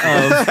headshot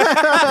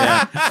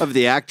of Of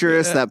the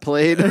actress that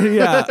played.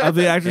 of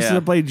the actress Yeah.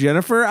 that played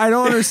Jennifer. I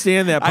don't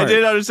understand that part. I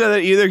didn't understand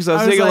that either because I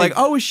was I was thinking like-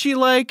 oh, is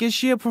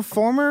she a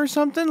performer or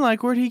something?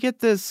 Like, where'd he get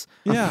this?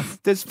 Yeah.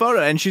 This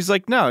photo, and she's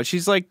like, no,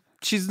 she's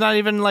not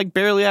even like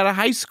barely out of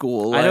high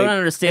school. I don't Like,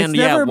 understand It's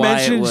yet never why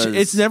mentioned. it was.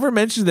 It's never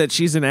mentioned that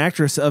she's an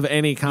actress of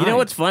any kind. You know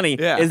what's funny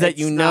Yeah. is that It's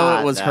you know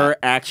not it was that. her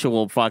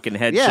actual fucking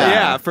headshot.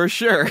 Yeah, for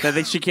sure.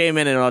 That she came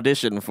in and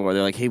auditioned for.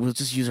 They're like, hey, we'll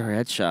just use her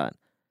headshot.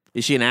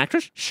 Is she an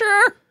actress?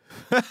 Sure.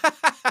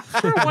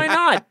 Sure, why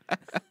not?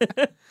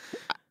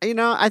 You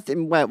know, I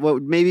think what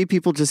maybe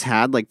people just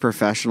had like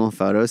professional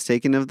photos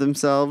taken of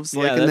themselves,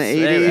 like in the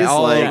that's- 80s.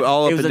 all, like,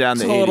 all It up was and a down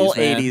the total 80s,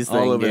 man. 80s all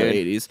thing, over dude.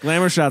 the 80s.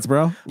 Glamour shots,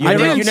 bro.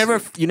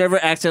 You never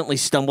accidentally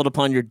stumbled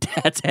upon your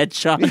dad's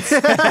headshots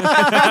in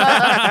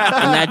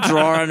that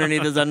drawer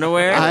underneath his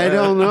underwear. I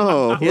don't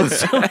know. He has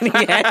so many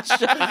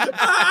headshots.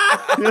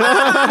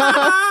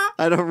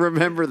 I don't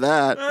remember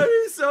that. That'd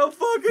be so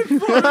fucking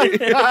funny.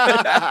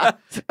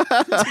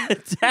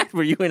 Dad,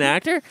 were you an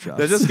actor?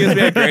 That just gives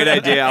me a great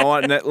idea. I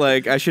want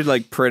I should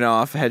like print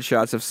off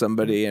headshots of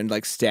somebody and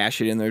like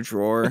stash it in their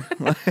drawer.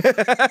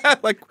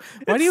 Like,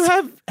 why do you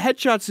have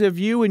headshots of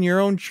you in your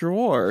own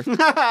drawer?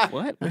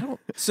 What? I don't.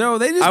 So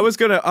they just I was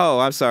gonna. Oh,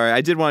 I'm sorry.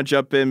 I did want to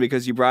jump in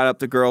because you brought up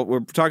the girl. We're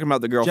talking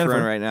about the girlfriend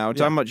Jennifer. right now. We're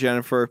talking about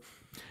Jennifer.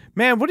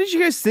 Man, what did you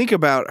guys think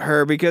about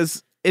her?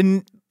 Because I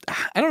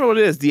don't know what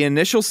it is. The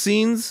initial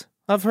scenes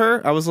of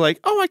her, I was like,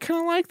 oh, I kind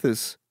of like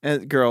this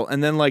girl.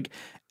 And then like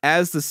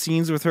as the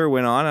scenes with her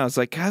went on, I was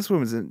like, God, this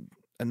woman's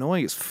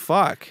annoying as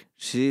fuck.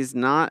 She's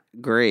not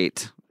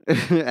great.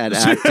 at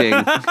acting.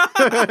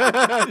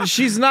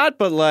 She's not,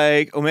 but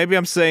like, or maybe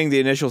I'm saying the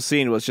initial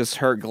scene was just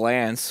her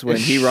glance when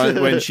she runs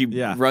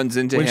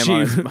into when him. she, On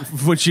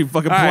his, when she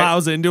fucking All right.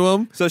 plows into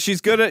him. so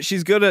she's good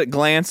at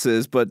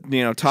glances, but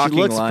She talking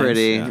looks lines.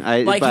 pretty. Yeah.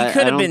 Like, but he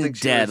could I have don't been think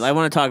she dead. was- I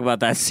want to talk about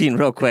that scene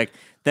real quick.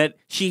 That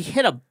she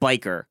hit a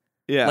biker.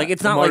 Yeah, Like,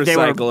 it's a not like they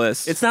were.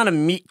 motorcyclist. It's not a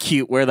meet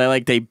cute where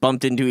they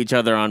bumped into each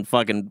other on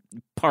fucking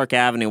Park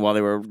Avenue while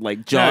they were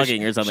like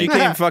jogging or something. She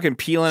came fucking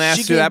peeling ass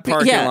She through that came-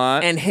 parking yeah,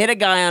 lot. and hit a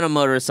guy on a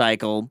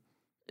motorcycle.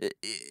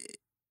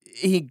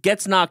 He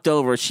gets knocked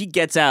over. She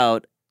gets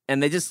out,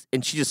 and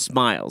she just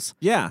smiles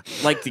Yeah.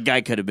 like the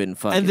guy could have been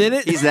fucking. And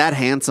then He's that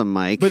handsome,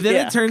 Mike. But then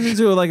Yeah. it turns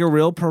into like a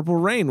real Purple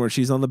Rain where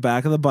she's on the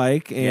back of the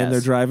bike and Yes.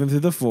 they're driving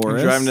through the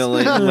forest. Driving to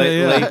Lake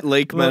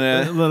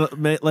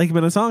Lake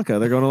Minnetonka.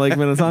 They're going to Lake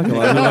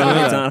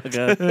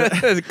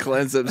Minnetonka.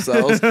 cleanse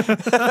themselves. They're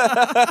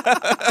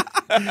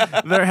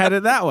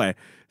headed that way.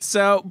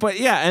 So, but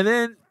yeah, and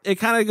then it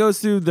kind of goes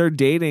through their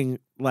dating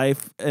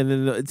life, and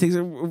then it takes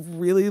a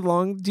really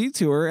long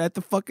detour at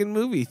the fucking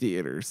movie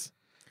theaters.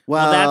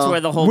 well, that's where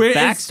the whole Where is-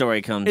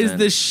 backstory comes It's in.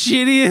 the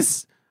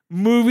shittiest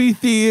movie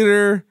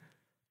theater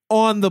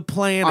on the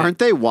planet. Aren't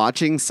they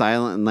watching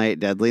Silent Night,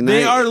 Deadly Night?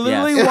 They are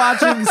literally Yes.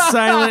 watching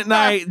Silent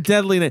Night,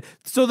 Deadly Night.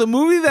 So the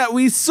movie that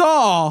we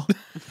saw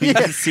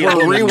See We're a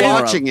little bit more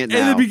of. rewatching it in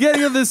now. the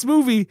beginning of this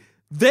movie,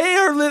 they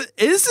are.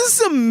 This is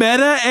some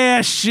meta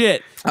ass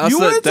shit. Also, You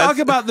want to that's- talk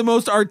about the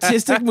most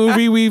artistic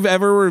movie we've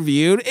ever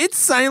reviewed? It's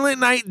Silent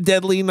Night,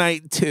 Deadly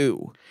Night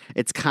 2.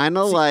 It's kind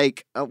of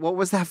like what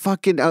was that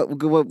fucking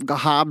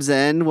Hobbs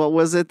End? What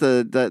was it?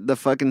 The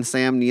fucking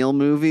Sam Neill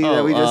movie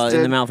that we just did.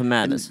 In the Mouth of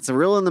Madness. It's a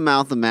real in the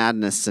mouth of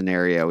madness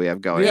scenario we have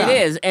going. It on.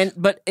 is,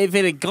 but if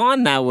it had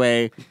gone that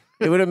way,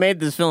 it would have made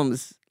this film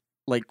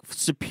like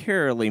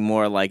superiorly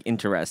more like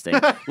interesting.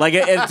 Like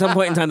at some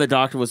point in time, the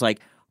doctor was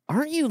like,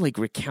 "Aren't you like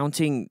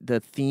recounting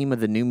the theme of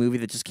the new movie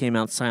that just came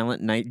out,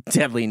 Silent Night,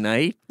 Deadly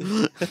Night?"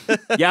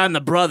 Yeah, and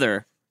the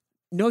brother.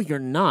 No, you're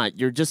not.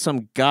 You're just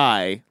some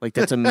guy. Like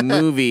that's a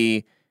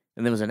movie,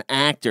 and there was an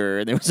actor,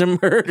 and there was a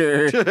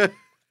murder.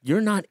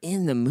 You're not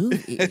in the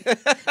movie.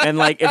 And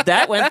like if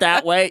that went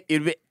that way,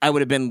 I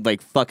would have been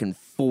like fucking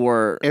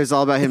for. It was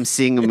all about him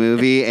seeing a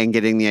movie and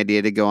getting the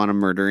idea to go on a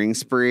murdering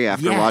spree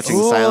after Yes. watching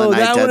Ooh, Silent Night,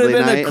 that would've Deadly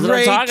been a Night. That's what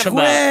I'm talking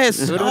about.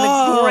 twist. It would have been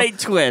Oh, a great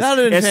twist. that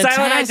would've been If Silent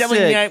Night, Deadly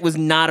fantastic. Night was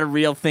not a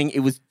real thing, it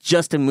was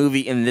just a movie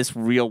in this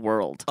real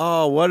world.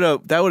 Oh,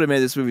 that would have made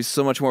this movie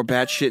so much more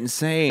batshit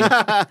insane.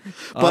 But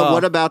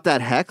what about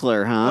that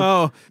heckler, huh?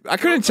 Oh, I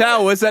couldn't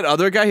tell. Was that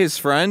other guy his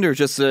friend or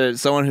just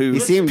someone who He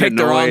seemed picked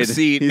the wrong annoyed.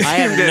 seat? He I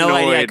have seemed no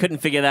idea. I annoyed. couldn't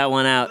figure that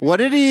one out. What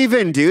did he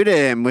even do to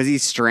him? Was he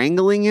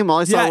strangling him? All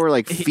I saw yeah, were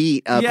like he-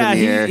 feet up yeah, in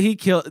the air. he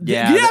killed.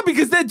 Yeah, Yeah,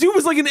 because that dude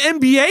was like an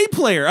NBA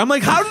player. I'm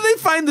like, how did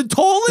they find the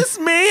tallest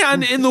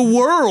man in the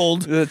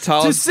world? The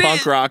tallest sit-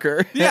 punk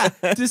rocker. Yeah,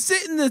 to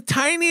sit in the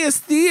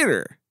tiniest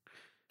theater.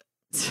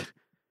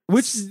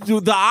 Which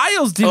the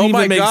aisles didn't Oh my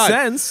even make God.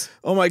 sense.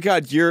 Oh my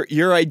god,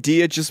 your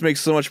idea just makes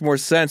so much more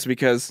sense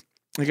because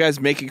the guy's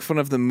making fun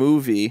of the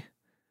movie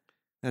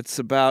that's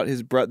about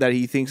his that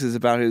he thinks is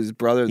about his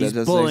brother. He's that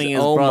doesn't bullying his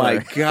oh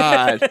brother. my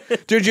god,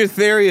 dude, your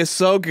theory is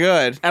so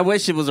good. I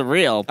wish it was a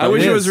real. I but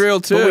wish it is. was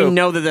real too. But we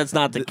know that that's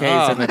not the case,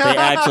 Oh. and that they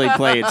actually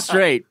play it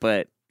straight.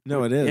 But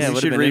No, it is. Yeah, it you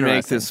would've should been remake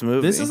interesting. this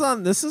movie. This is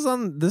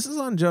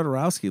on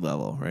Jodorowsky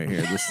level right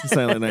here. This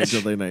Silent Night,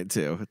 Deadly Night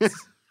 2.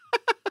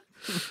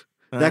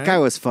 That guy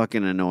was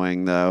fucking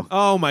annoying, though.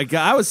 Oh my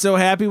god! I was so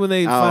happy when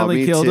they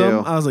finally me killed too.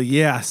 him. I was like,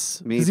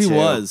 yes, Me because he too.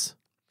 was.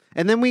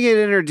 And then we get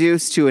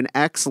introduced to an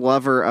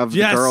ex-lover of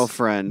Yes. the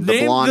girlfriend, the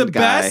Name blonde the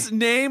guy. best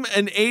name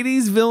an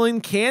 '80s villain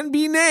can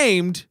be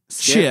named.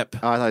 Ship.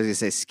 Oh, I thought you were gonna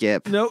say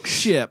Skip. No,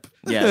 Ship.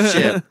 yeah,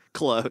 Ship.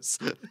 Close.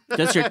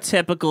 just your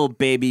typical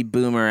baby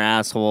boomer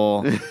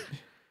asshole.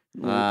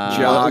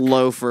 Jock.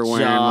 Loafer wearing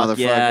Jock, motherfucker.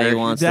 yeah, he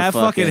wants That to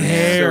fucking fucking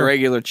hair. Just a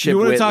regular Chip You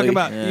want to Whitley. talk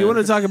about? Yeah. You want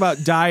to talk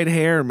about dyed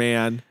hair,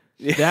 man?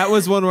 That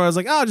was one where I was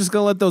like, oh, just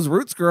gonna let those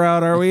roots grow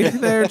out, are we?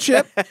 There,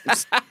 Chip.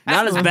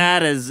 Not as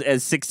bad as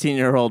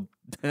 16-year-old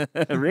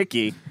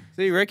Ricky.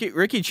 See,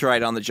 Ricky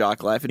tried on the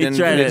jock life. It He didn't.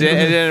 tried It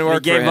didn't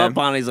work He gave for him. up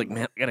on it. He's like,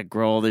 man, I gotta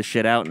grow all this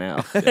shit out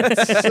now.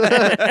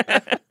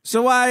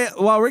 So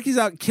while Ricky's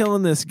out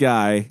killing this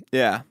guy,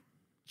 Yeah.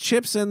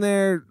 Chip's in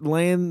there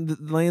laying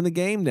the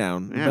game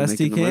down Yeah, best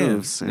he making the can.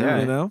 moves. Yeah.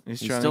 You know.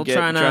 He's He's trying still to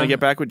trying to- get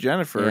back with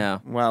Jennifer. Yeah.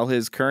 While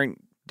his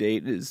current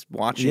date is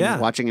watching. Yeah.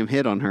 Watching him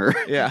hit on her.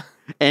 Yeah.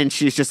 And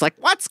she's just like,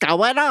 what's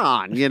going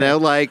on? You know,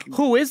 like,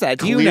 Who is that?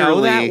 Do you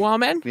know that Clearly-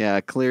 woman? yeah,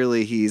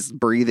 clearly he's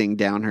breathing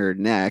down her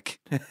neck.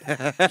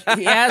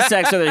 He has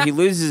sex with her. He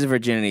loses his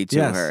virginity to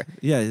Yes. her.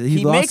 Yeah.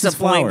 He lost makes a his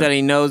flower. point that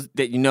he knows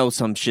that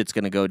some shit's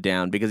gonna go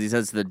down because he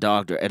says to the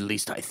doctor, "At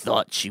least I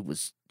thought she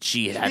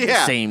had the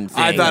Yeah. same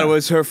thing." I thought it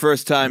was her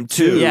first time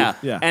too. Yeah.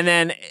 Yeah. And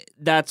then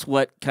that's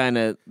what kind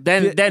of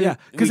then Yeah, then yeah.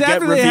 we 'Cause get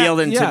after they revealed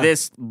have- into yeah.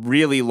 this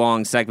really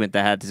long segment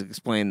that had to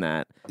explain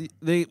that.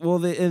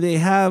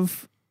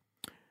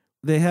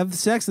 They have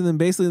sex, and then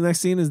basically the next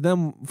scene is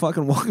them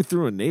fucking walking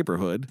through a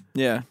neighborhood.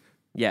 Yeah.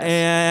 Yes.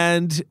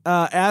 And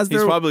as He's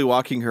they're probably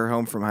walking her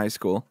home from high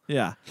school.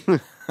 yeah,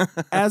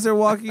 as they're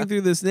walking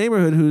through this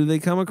neighborhood, who do they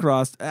come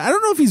across? I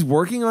don't know if he's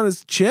working on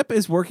his Chip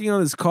is working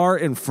on his car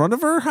in front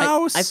of her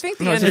house. I think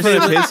the No, it's end in of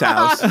front of his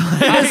house.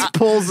 He just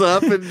pulls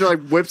up and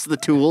like whips the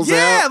tools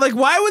yeah, out. like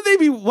why would they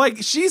be like?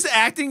 She's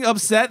acting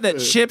upset that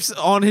Chip's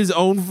on his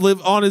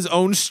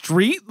own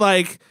street.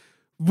 Like,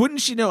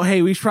 wouldn't she know?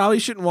 Hey, we probably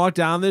shouldn't walk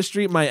down this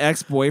street. My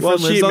ex-boyfriend Well,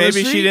 lives on the maybe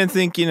street. she didn't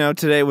think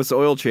today was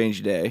oil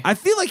change day. I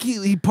feel like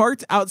he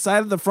parked outside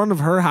of the front of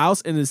her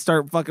house and is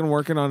start fucking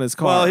working on his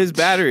car. Well, his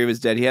battery was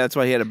dead. That's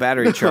why he had a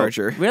battery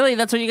charger. Really?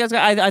 That's what you guys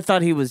got? I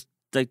thought he was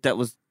like that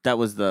was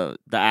the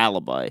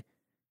alibi.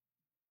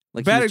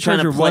 Like Battery he was trying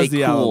to charger play was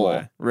the cool,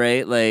 alibi.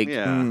 right? Like,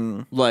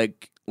 Yeah.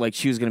 like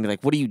she was gonna be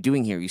like, "What are you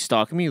doing here? You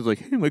stalking me?" He was like,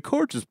 "Hey, my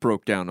car just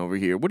broke down over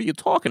here. What are you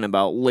talking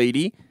about,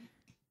 lady?"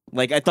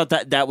 Like I thought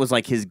that was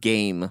like his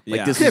game. Like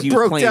Yeah. this is It you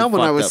broke playing down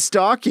when I fucked was up.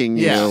 stalking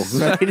you.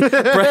 Yeah.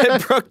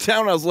 Brett broke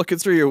down. I was looking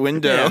through your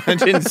window. I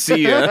didn't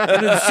see you. I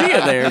didn't see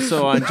you there,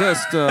 so I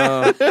just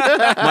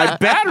my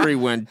battery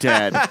went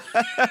dead.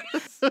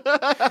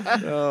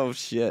 Oh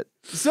shit!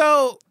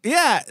 So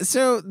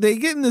they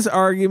get in this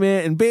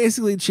argument, and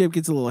basically Chip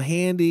gets a little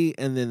handy,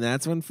 and then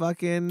that's when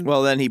fucking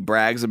Well, then he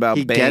brags about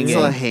He banging. gets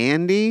a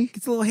handy.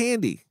 gets a little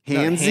handy.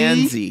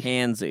 Handsy.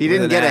 Handsy. He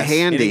didn't With get an a ass.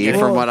 handy He didn't get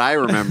from a- what I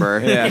remember.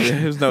 Yeah,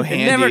 there's no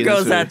handy. It never in this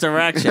goes that movie.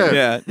 direction.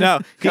 Yeah, no,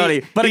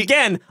 Cody. But he-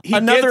 again, he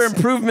another gets-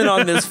 improvement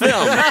on this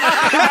film.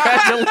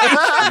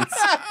 Congratulations.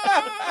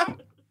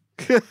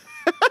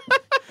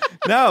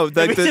 No,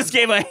 We like just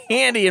gave a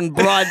handy in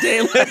broad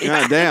daylight.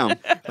 God damn.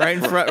 right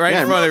in front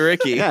Yeah. of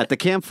Ricky. Yeah, at the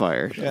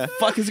campfire. What the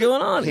fuck is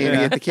going on Handy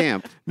here? at the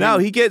camp. No,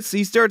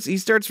 he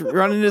starts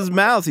running his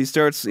mouth. He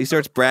starts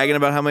bragging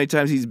about how many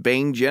times he's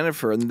banged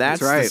Jennifer, and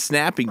that's right. the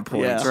snapping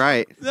point. Yeah. That's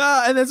right.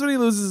 No, and that's when he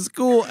loses his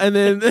school, and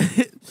then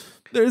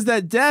there's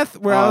that death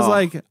where I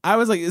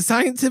was like,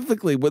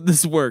 scientifically, would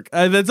this work?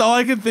 That's all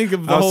I could think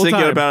of the I was whole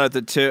thinking time. about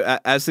it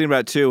I was thinking about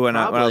it too when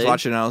I was Probably.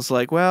 watching. I was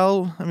like,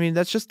 well, I mean,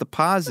 that's just the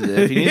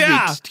positive. He needs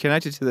Yeah. to be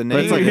connected to the But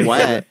it's negative. like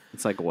wet.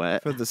 It's like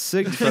wet. for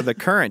the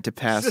current to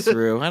pass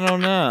through. I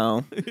don't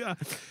know. Yeah.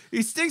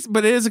 He sticks,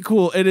 but it is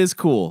cool. It's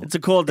It's a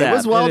cool It dad.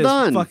 was well It is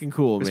done. fucking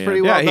cool, It was man.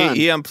 pretty Yeah, well done.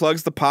 he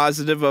unplugs the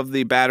positive of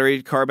the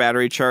car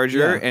battery charger,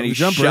 Yeah, and the he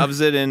jumper.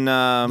 shoves it in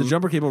The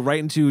jumper cable right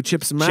into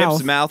Chip's mouth.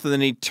 Chip's mouth, and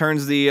then he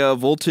turns the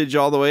voltage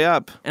all the way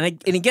up. and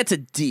he gets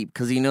it deep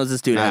because he knows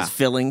this dude Yeah. has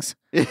fillings.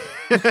 So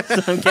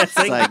I'm guessing. It's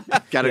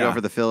like, gotta Yeah. go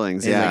for the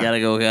fillings. He's like, Yeah. gotta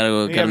You make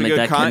have a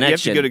that good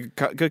connection. You have to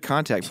get a good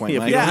contact point. If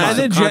Mike. we Yeah, don't have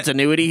and some then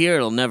continuity here,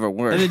 it'll never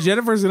work. And then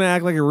Jennifer's gonna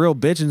act like a real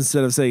bitch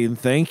instead of saying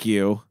thank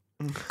you.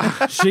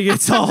 She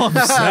gets all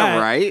upset.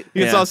 Right?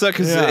 It's Yeah. also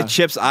because Yeah.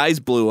 Chip's eyes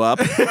blew up.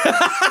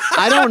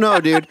 I don't know,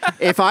 dude.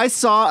 If I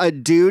saw a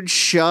dude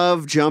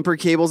shove jumper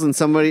cables in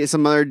some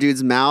other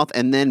dude's mouth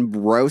and then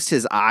roast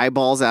his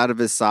eyeballs out of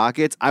his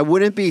sockets, I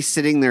wouldn't be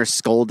sitting there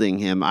scolding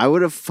him. I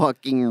would have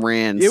fucking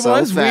ran. It so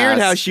was weird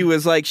fast. how she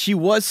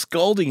was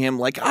scolding him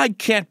like, I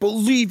can't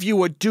believe you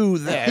would do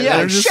that. And Yeah,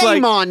 I'm just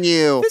shame like, on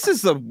you. this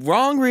is the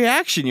wrong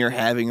reaction you're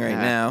having right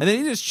now. And then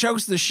he just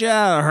chokes the shit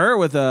out of her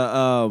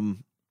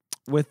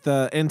with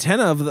the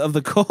antenna of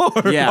the car.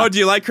 Yeah. Oh, do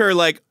you like her?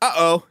 Like,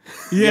 uh-oh.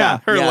 Yeah.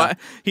 Yeah.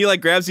 He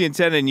like grabs the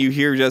antenna and you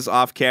hear just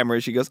off camera.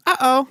 She goes,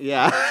 uh-oh.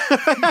 Yeah.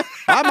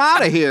 I'm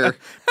out of here.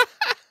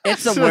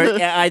 It's the worst.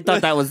 Yeah, I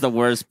thought that was the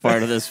worst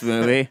part of this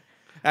movie.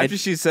 After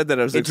she said that,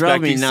 I was it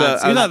drove me expecting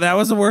nuts. so. You thought that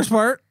was the worst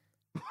part?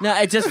 No,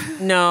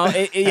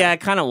 it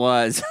kind of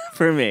was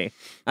for me.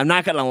 I'm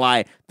not gonna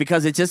lie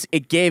because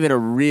it gave it a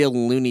real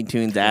Looney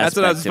Tunes aspect. That's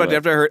what I was to expecting. it.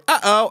 After I heard,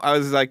 uh-oh, I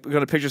was like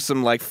going to picture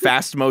some like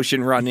fast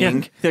motion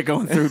running. They're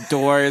going through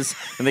doors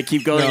and they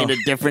keep going into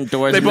different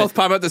doors. They and both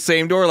pop out the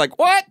same door like,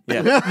 what?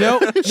 Yeah.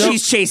 Nope.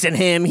 She's chasing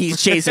him.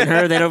 He's chasing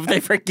her.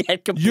 They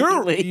forget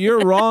completely. You're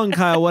wrong,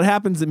 Kyle. What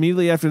happens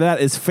immediately after that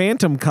is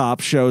Phantom Cop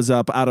shows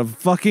up out of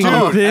fucking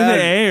Oh, thin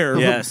and- air.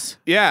 Yes.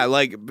 Yeah,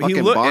 like he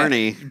Fucking looked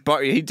Barney.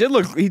 He did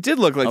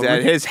look like A that.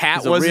 re- His hat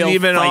he's a wasn't real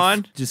even fight.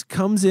 on. Just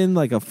comes in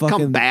like a Come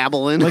fucking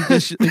babbling. like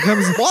this. He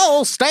comes.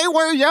 Whoa, stay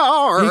where you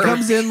are. He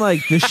comes in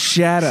like the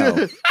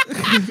shadow.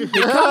 He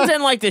comes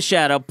in like the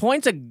shadow,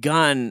 points a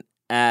gun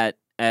at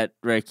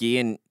Ricky,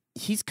 and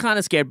he's kind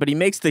of scared, but he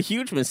makes the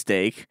huge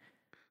mistake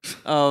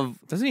of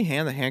Doesn't he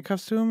hand the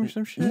handcuffs to him or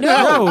some shit?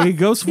 No, he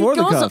goes he for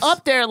the goes cuffs.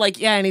 up there like,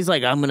 yeah, and he's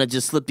like, I'm gonna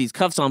just slip these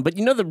cuffs on. But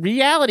you know, the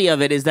reality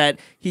of it is that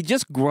he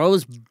just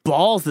grows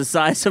balls the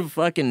size of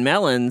fucking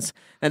melons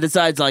and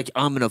decides like,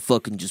 I'm gonna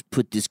fucking just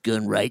put this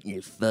gun right in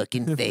your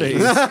fucking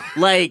face.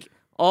 Like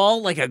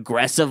all like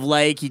aggressive,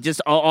 like he just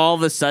all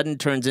of a sudden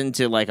turns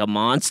into like a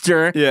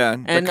monster. Yeah,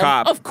 the And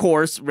cop. of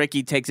course,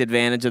 Ricky takes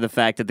advantage of the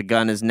fact that the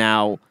gun is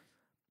now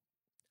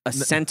a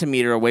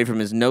centimeter away from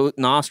his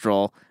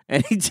nostril,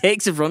 and he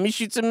takes it from him. He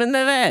shoots him in the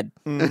head.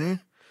 Mm-hmm.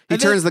 He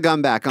turns the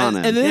gun back on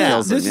him. And then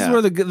Kills him, this is yeah.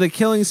 where the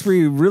killing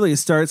spree really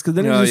starts because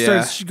then he Oh, just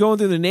yeah. starts going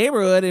through the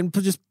neighborhood and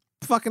just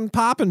fucking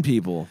popping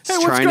people. Hey,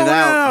 what's trying going it on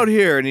out. out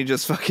here? And he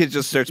just fucking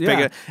just starts Yeah.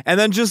 picking it, and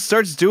then just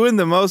starts doing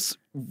the most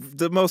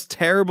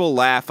terrible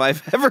laugh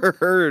I've ever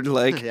heard.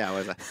 Like, Yeah,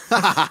 was it?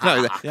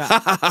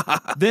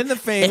 Then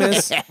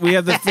we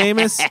have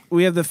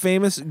the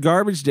famous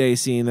garbage day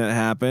scene that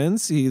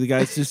happens. The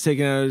guy's just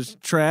taking out his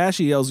trash.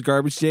 He yells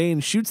garbage day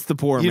and shoots the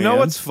poor man. you know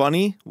what's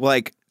funny?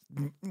 Like,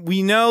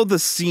 we know the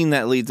scene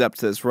that leads up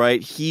to this,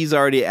 right? He's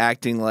already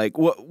acting like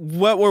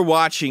what we're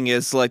watching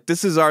is like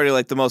this is already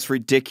like the most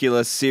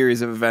ridiculous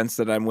series of events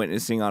that I'm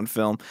witnessing on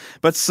film.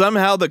 But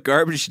somehow the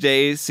garbage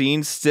day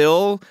scene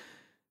still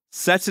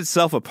sets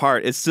itself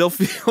apart. It still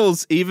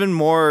feels even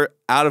more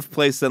out of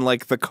place than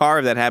like the car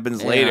that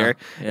happens later.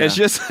 yeah. It's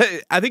just,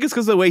 I think it's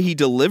because of the way he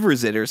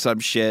delivers it or some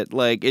shit.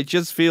 Like, it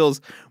just feels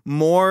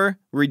more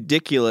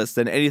ridiculous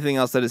than anything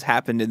else that has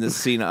happened in this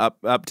scene up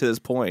to this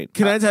point.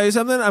 Can I tell you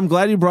something? I'm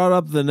glad you brought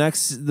up the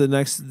next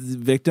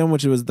victim,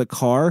 which was the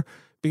car,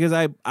 because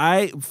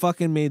I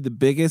fucking made the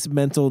biggest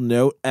mental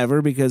note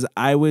ever because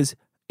I was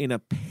in a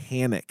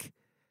panic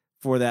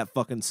for that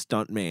fucking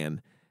stunt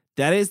man.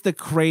 That is the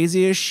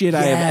craziest shit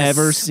I have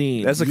ever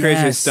seen. That's the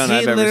craziest stunt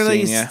I've he ever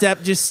literally seen.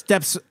 Yeah.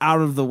 steps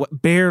out of the way,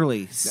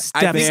 barely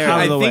steps out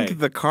I of the way. think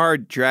the car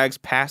drags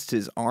past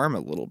his arm a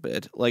little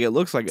bit. Like, it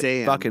looks like it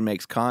Damn. fucking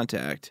makes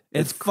contact.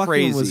 It's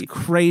crazy. fucking was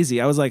crazy.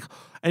 I was like,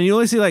 and you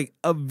only see like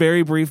a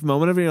very brief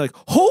moment of it. And you're like,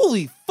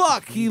 holy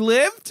fuck, he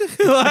lived.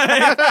 Like,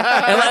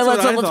 that's what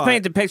I Let's thought.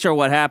 paint the picture of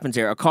what happens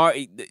here. A car.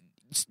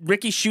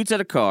 Ricky shoots at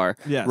a car,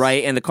 Yes.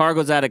 right? And the car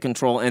goes out of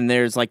control, and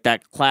there's like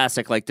that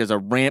classic, like there's a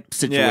ramp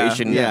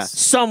situation Yeah.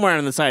 somewhere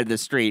on the side of the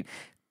street.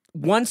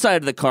 One side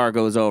of the car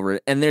goes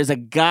over, and there's a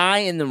guy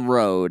in the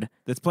road.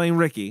 That's playing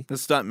Ricky. The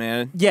stunt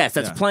man. Yes,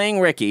 that's Yeah. playing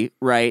Ricky,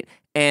 right?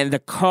 And the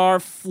car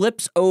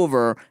flips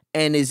over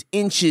and is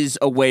inches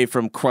away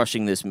from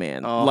crushing this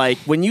man. Oh. Like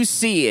when you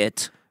see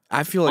it,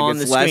 I feel like on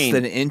it's the less screen.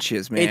 than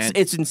inches, man.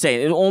 it's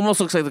insane. It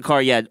almost looks like the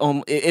car,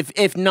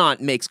 if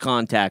not, makes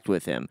contact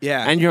with him.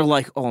 Yeah. And you're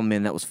like, oh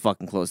man, that was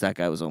fucking close. That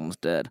guy was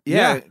almost dead.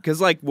 Yeah, because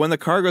like when the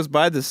car goes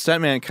by, the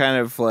stuntman kind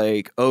of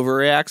like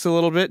overreacts a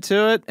little bit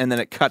to it, and then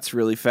it cuts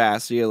really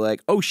fast. So you're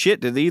like, oh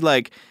shit, did he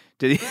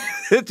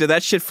did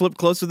that shit flip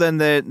closer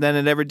than it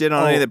ever did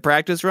on any of the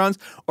practice runs,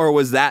 or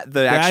was that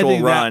the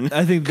actual run?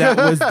 I think that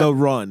was the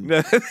run.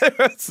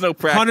 It's no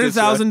practice.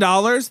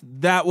 $100,000.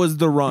 That was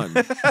the run.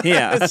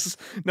 Yeah. It's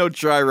no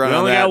dry run. We on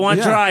only that. got one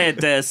Yeah. try at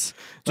this.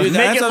 Dude, Make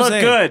that's it what I'm look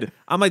saying. good.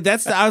 I'm like,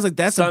 I was like,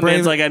 that's the Stuntman's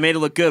brave. like, I made it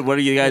look good. What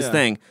do you guys Yeah.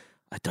 think?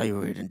 I thought you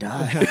were going to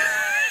die.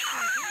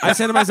 I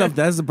said to myself,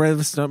 that's the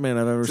bravest stuntman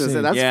I've ever So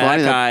seen. that's Yeah,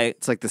 funny. that guy-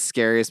 It's like the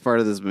scariest part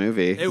of this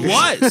movie. It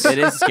was. It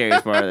is the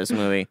scariest part of this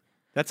movie.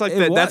 That's like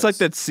It that's like was.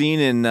 that scene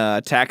in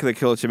Attack of the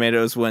Killer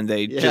Tomatoes when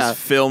they Yeah. just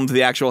filmed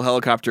the actual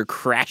helicopter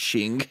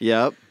crashing.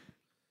 Yep.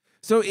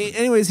 So,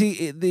 anyways,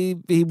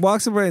 he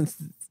walks over and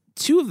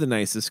two of the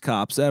nicest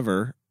cops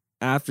ever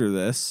after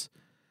this,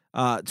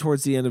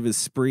 towards the end of his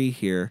spree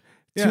here.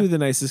 Yeah. Two of the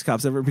nicest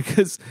cops ever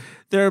because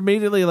they're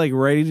immediately like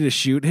ready to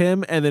shoot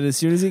him, and then as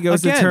soon as he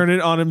goes Again. to turn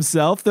it on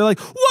himself, they're like,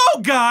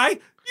 "Whoa, guy,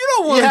 you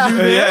don't want to Yeah. do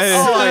this."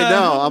 Yeah. Oh, I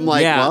know. I'm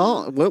like, Yeah.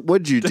 well, what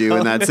would you do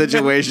in that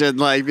situation?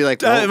 Like, be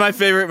like, well, My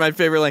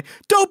favorite like,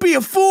 don't be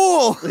a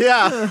fool.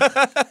 yeah.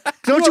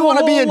 Don't you have want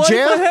a to be whole in life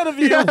jail? ahead of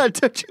you. Yeah.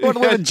 Don't you want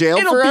to live in jail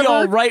It'll forever? be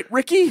all right,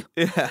 Ricky.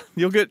 Yeah,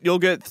 you'll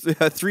get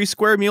 3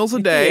 square meals a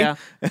day. Yeah.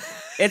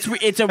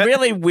 It's a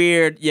really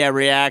weird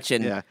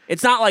reaction. Yeah.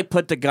 It's not like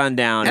put the gun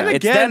down. And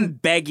it's again- them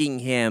begging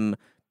him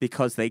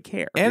because they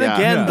care. And Yeah.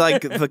 again, Yeah.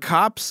 like the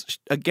cops,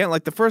 again,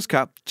 like the first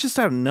cop, just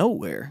out of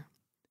nowhere,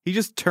 he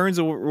just turns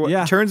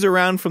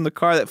around from the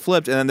car that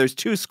flipped, and then there's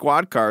 2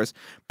 squad cars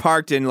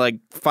parked, and like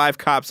 5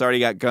 cops already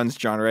got guns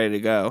drawn, ready to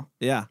go.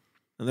 Yeah,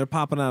 and they're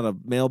popping out of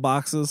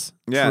mailboxes,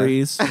 Yeah.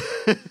 trees,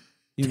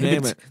 you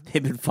name it,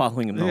 They've been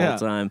following him the Yeah. whole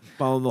time.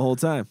 following the whole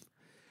time.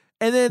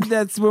 And then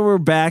that's when we're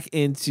back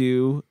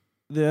into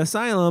the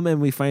asylum, and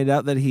we find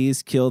out that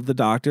he's killed the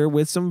doctor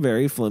with some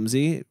very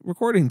flimsy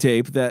recording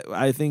tape that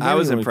I think I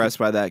was everyone impressed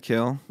by that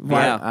kill.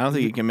 Yeah. I don't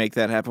think you can make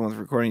that happen with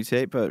recording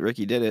tape, but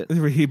Ricky did it.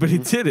 but he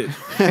did it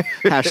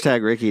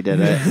Hashtag Ricky did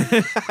it.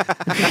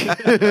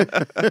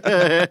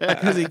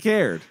 because he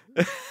cared.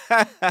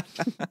 All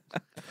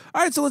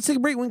right, so let's take a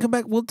break. When we come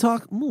back, we'll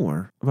talk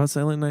more about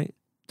Silent Night,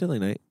 Deadly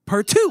Night,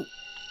 Part 2.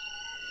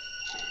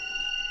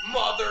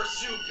 Mother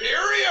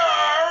Superior!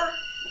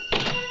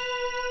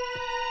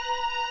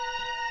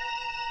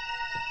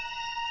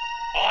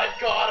 I've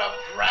got a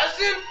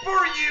present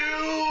for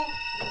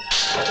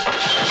you!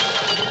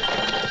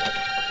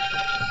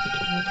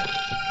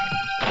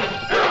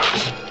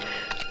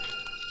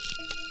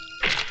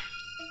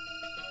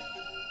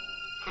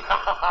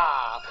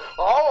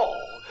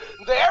 Oh,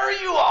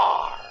 there you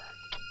are!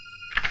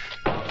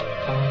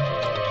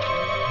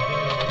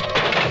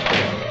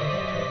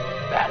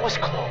 That was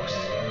close.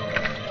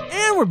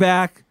 And we're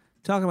back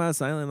talking about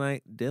Silent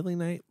Night, Deadly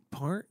Night,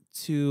 Part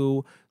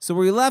 2. So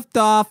where we left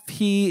off,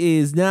 he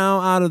is now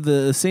out of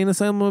the insane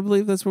asylum, I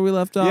believe that's where we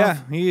left off. Yeah,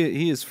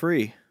 he is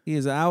free. He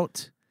is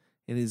out,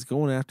 and he's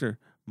going after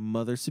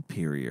Mother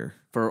Superior.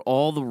 For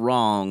all the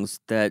wrongs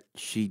that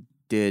she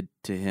did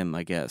to him,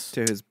 I guess.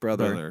 To his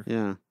brother.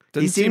 Yeah.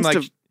 Doesn't He seem seems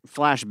like to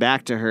flash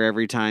back to her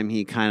every time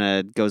he kind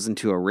of goes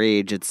into a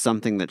rage. It's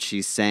something that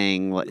she's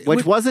saying,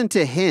 which wasn't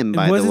to him,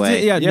 by the wasn't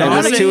way. to- yeah, it no,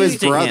 was it to was his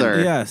to him. brother.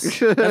 Yes.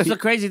 That's the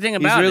crazy thing he's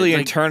about really it.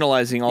 It's like,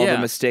 internalizing all Yeah.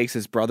 the mistakes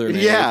his brother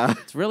made. Yeah.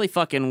 it's really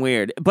fucking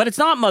weird. But it's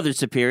not Mother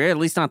Superior, at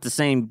least not the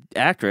same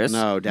actress.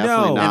 No,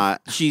 definitely No.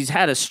 not. She's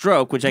had a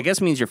stroke, which I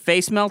guess means your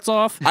face melts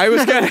off. I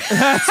was gonna. It's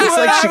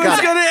like she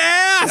got gonna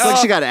ask. It's like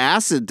she got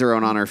acid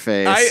thrown on her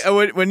face.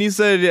 When you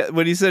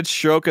said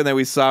stroke and then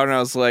we saw her and I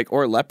was like,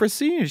 or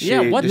leprosy? Is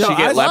Yeah, what did the she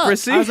get fuck?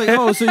 leprosy? I was like,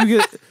 oh, so you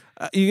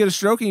get a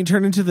stroke and you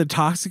turn into the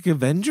Toxic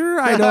Avenger?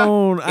 I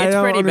don't. I It's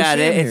don't pretty bad.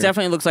 understand It here.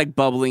 definitely looks like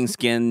bubbling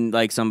skin,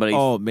 like somebody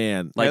Oh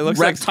man, like It looks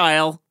like-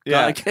 reptile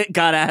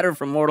got at her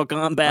from Mortal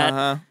Kombat.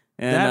 Uh-huh.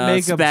 And That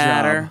makeup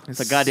spatter. job It's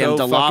a is goddamn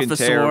so fucking Dilophosaur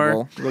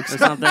terrible. or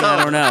something.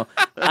 I don't know.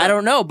 I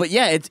don't know. But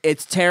yeah,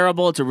 it's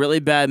terrible. It's a really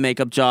bad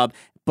makeup job.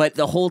 But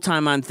the whole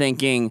time I'm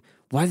thinking,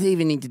 why do they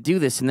even need to do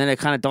this? And then it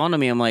kind of dawned on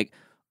me. I'm like,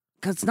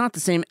 because it's not the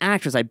same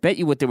actress. I bet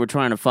you what they were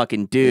trying to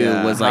fucking do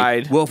Yeah, was like,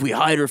 hide. well, if we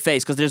hide her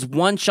face, because there's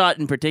one shot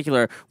in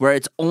particular where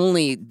it's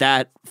only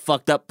that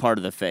fucked up part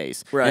of the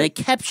face. Right. And they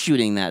kept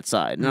shooting that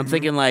side. And I'm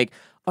thinking like,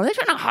 are they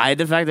trying to hide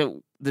the fact that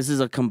this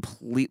is a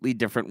completely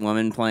different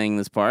woman playing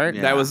this part?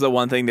 Yeah. That was the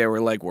one thing they were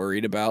like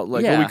worried about.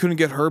 Like, Yeah. oh, we couldn't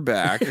get her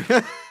back.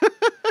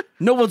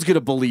 No one's gonna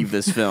believe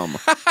this film.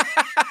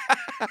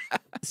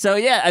 So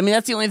yeah, I mean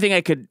that's the only thing I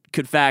could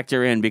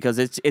factor in because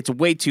it's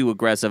way too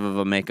aggressive of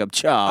a makeup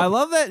job. I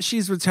love that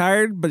she's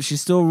retired, but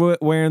she's still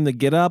wearing the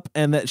get up,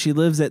 and that she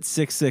lives at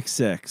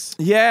 666.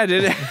 Yeah, I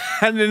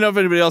didn't know if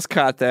anybody else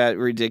caught that.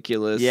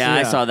 Ridiculous. yeah,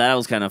 I Yeah. saw that. I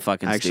was kind of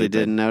fucking I actually stupid.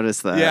 didn't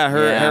notice that. Yeah,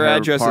 her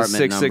address is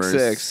apartment number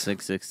 666.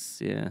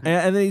 66, yeah.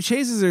 And then he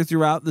chases her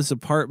throughout this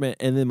apartment,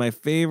 and then my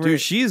favorite.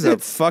 Dude, she's a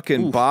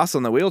fucking boss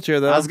on the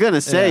wheelchair, though. I was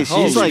gonna say Yeah.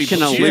 she's Holy like can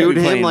shit. elude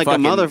him Playing like a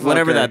fucking motherfucker.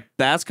 Whatever that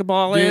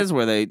basketball Dude. is,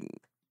 where they,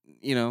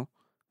 you know,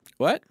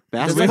 What? it's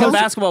Basketball? like a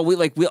basketball.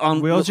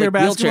 on Wheelchair like,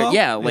 basketball?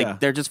 Yeah, like Yeah.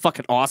 they're just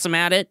fucking awesome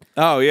at it.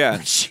 Oh, yeah.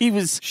 She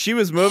was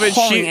moving.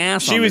 hauling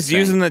ass She on was this thing.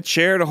 using the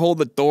chair to hold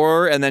the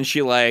door, and then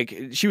she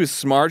was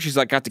smart. She's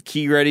like got the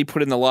key ready,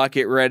 put in the lock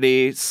it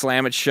ready,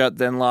 slam it shut,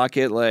 then lock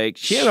it. Like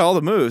she had all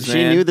the moves. She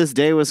man. knew this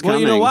day was well,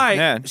 coming. you know why?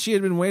 Yeah. She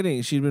had been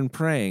waiting. She'd been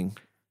praying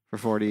For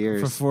 40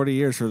 years. for 40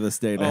 years for this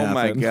day to Oh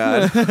my happen.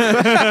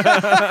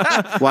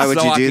 god! Why would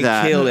so you I do can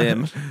that? Kill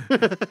him,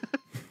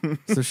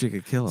 So she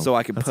could kill him. so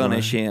I can That's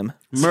punish why. him.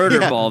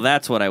 murder Yeah. ball.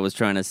 That's what I was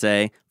trying to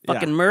say. Yeah.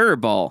 Fucking murder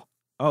ball.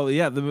 Oh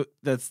yeah,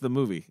 that's the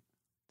movie.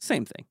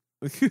 Same thing.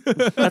 That's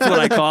what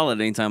I call it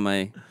anytime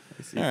I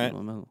see All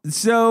right. it.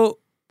 So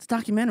It's a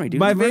documentary, dude.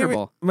 my It's murder favorite,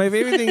 ball. my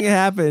favorite thing that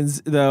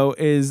happens though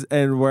is,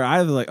 and where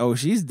I was like, oh,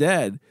 she's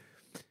dead,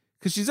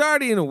 because she's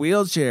already in a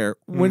wheelchair.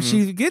 When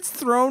she gets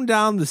thrown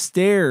down the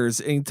stairs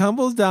and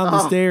tumbles down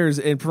the Oh. stairs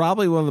in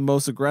probably one of the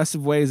most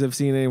aggressive ways I've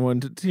seen anyone,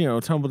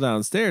 tumble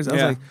downstairs. I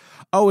was Yeah. like,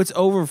 oh, it's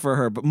over for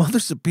her. But Mother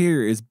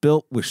Superior is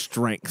built with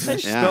strength.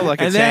 She's Yeah. built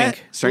like a And tank.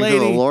 that Strength of the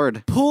lady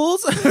Lord.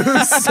 pulls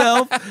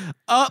herself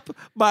up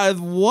by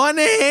one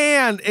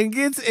hand and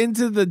gets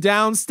into the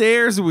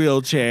downstairs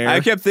wheelchair. I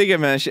kept thinking,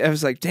 man. I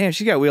was like, damn,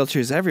 she got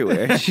wheelchairs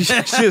everywhere. She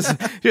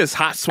just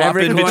hot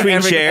swapping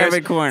between chairs.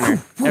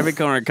 Every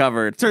corner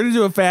covered. Turned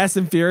into a Fast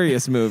and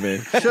Furious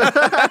movie.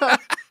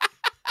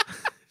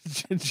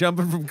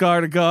 Jumping from car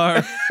to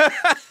car.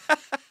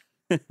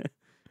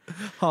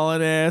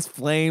 Hauling ass,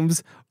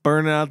 flames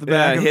burning out the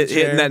back of the chair.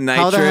 hitting that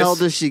nitrous. How the hell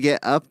does she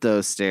get up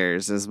those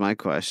stairs is my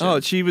question. Oh,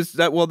 she was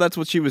that. Well, that's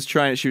what she was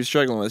trying. She was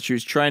struggling with. She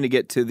was trying to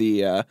get to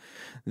the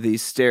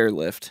stair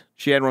lift.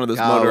 She had one of those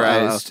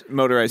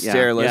motorized Yeah,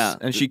 stair lifts, yeah.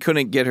 and she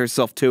couldn't get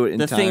herself to it in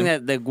The time. thing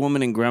that the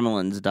woman in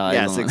Gremlins died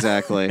yes, on.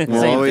 exactly.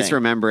 We'll Same always thing.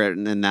 remember it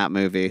in that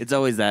movie. It's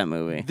always that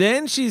movie.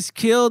 Then she's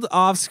killed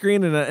off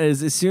screen, and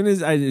as soon as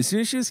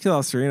she was killed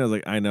off screen, I was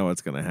like, I know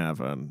what's gonna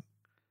happen.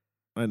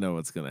 I know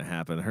what's gonna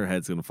happen. Her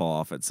head's gonna fall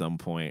off at some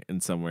point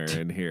and somewhere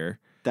in here,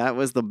 That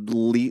was the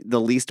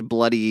least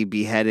bloody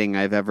beheading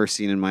I've ever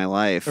seen in my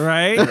life.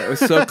 right? it was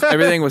so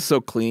everything was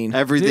so clean.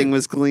 Everything Dude,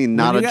 was clean,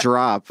 not you a got-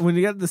 drop. When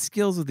you got the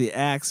skills with the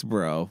axe,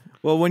 bro.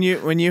 Well, when you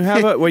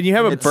have a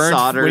It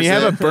solders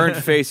it. burnt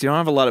face, you don't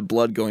have a lot of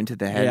blood going to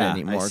the head Yeah, I I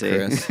anymore, see.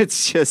 Chris.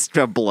 It's just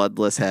a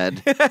bloodless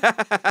head.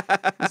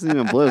 It isn't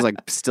even blue. It's like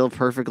still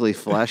perfectly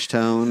flesh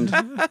toned.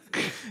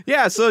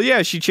 Yeah, so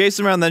yeah, she chased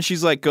him around. Then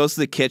she's like, goes to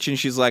the kitchen.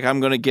 She's like, I'm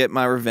gonna get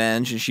my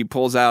revenge, and she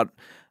pulls out.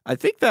 I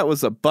think that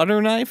was a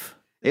butter knife.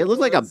 It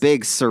looked like a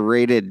big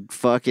serrated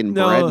fucking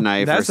No, bread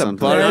knife or that's a something.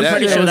 butter- I'm that-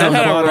 pretty that sure was that a was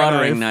a butter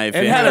buttering knife.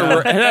 It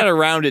had a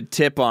rounded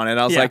tip on it.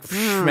 I was Yeah. like,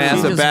 man,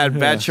 that's She a just-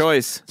 bad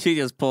choice. She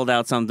just pulled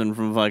out something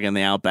from fucking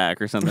the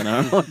Outback or something.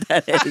 I don't know what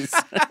that is.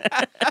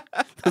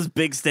 Those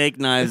big steak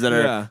knives that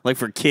are Yeah. like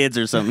for kids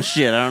or some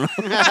shit. I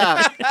don't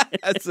know.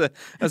 That's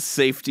a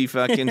safety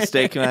fucking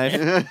steak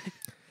knife.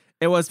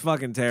 It was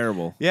fucking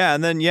terrible. Yeah,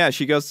 and then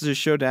she goes to the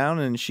showdown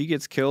and she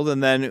gets killed,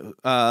 and then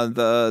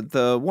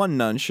the one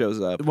nun shows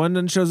up, One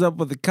nun shows up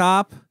with the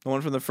cop, the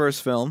one from the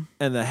first film.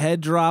 and the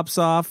head drops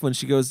off when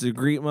she goes to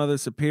greet Mother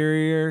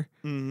Superior,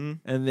 Mm-hmm.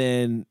 and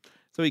then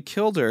So he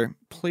killed her,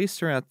 placed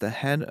her at the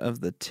head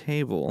of the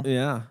table,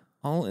 Yeah.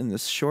 all in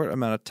this short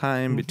amount of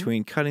time Mhm.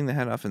 between cutting the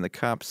head off and the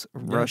cops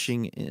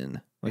rushing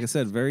in. Like I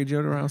said, very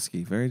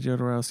Jodorowsky. Very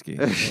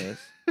Jodorowsky.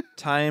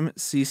 Time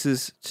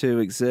ceases to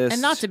exist.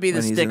 And not to be the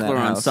when he's in that stickler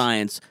on house.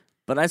 science,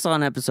 but I saw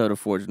an episode of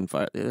Forged in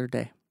Fire the other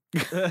day.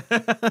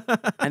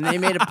 And they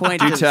made a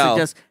point Do to tell.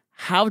 suggest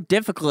how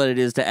difficult it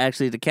is to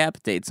actually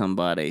decapitate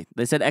somebody.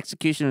 They said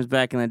execution was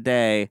back in the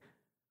day,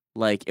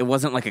 like it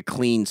wasn't like a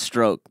clean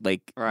stroke.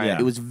 Like Right.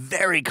 it was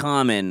very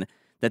common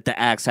that the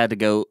axe had to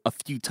go a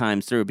few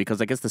times through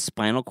because I guess the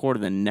spinal cord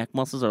and the neck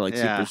muscles are like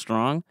Yeah. super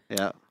strong.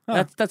 Yeah.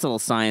 That's a little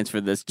science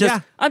for this. Just Yeah.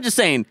 I'm just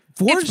saying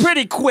Forged- it's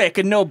pretty quick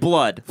and no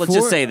blood. Let's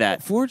just say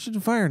that. Forged in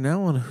Fire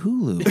now on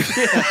Hulu.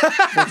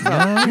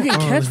 You can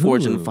catch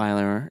Forge and Hulu.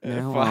 Filer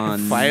now Fi- on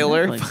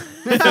Filer? like-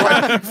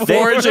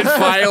 Forge and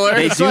filer.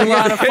 They do a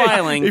lot of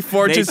filing. He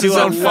forges They do his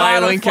a own lot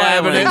filing of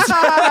filing. cabinet.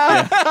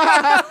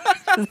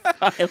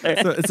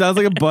 So it sounds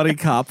like a buddy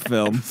cop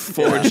film.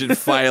 Forge and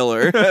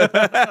filer.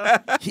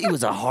 He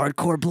was a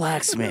hardcore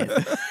blacksmith.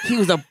 He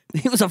was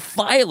a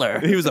filer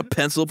He was a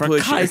pencil for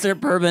pusher. Kaiser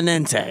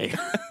Permanente.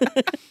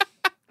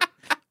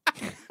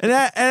 And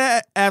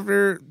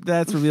after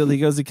that's revealed, he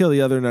goes to kill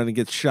the other nun and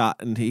gets shot.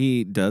 And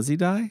does he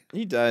die?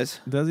 He dies.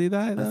 Does he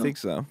die? I think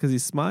so. Because he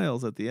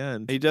smiles at the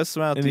end. He does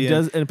smile at and the he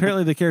end. does. And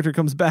apparently the character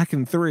comes back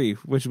in 3,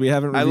 which we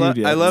haven't reviewed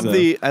yet. I love so.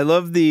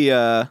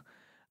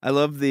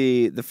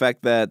 the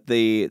fact that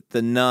the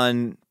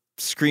nun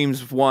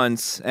screams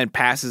once and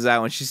passes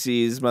out when she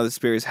sees Mother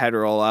Superior's head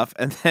roll off,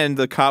 and then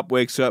the cop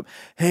wakes up,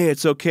 hey,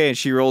 it's okay, and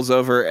she rolls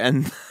over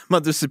and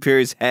Mother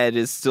Superior's head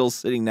is still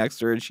sitting next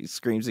to her and she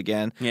screams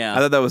again. Yeah. I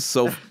thought that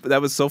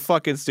was so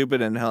fucking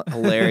stupid and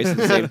hilarious at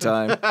the same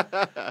time.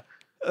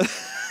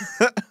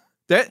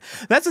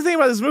 That's the thing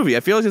about this movie.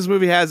 I feel like this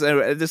movie has,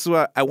 and this is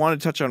what I wanted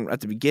to touch on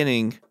at the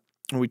beginning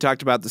when we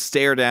talked about the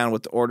stare down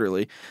with the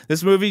orderly.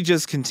 This movie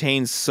just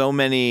contains so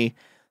many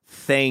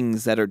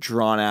things that are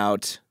drawn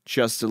out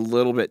just a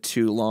little bit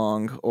too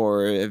long,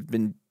 or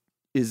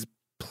is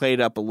played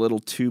up a little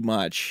too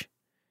much.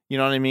 You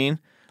know what I mean?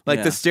 Like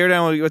Yeah. the stare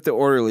down with the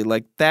orderly,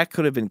 like that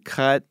could have been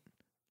cut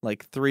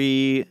like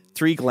three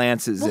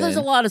glances Well, in. there's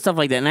a lot of stuff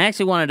like that, and I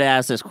actually wanted to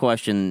ask this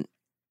question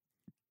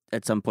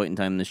at some point in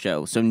time in the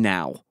show. So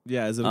now,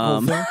 Yeah, is it a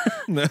cool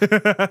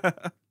film?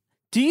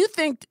 do you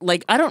think,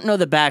 like, I don't know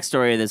the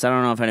backstory of this. I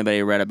don't know if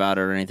anybody read about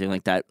it or anything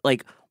like that.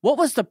 Like, what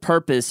was the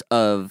purpose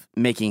of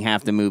making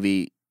half the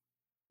movie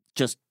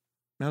just...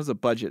 That was a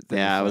budget thing.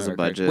 Yeah, it if I was a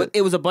remember correctly. budget.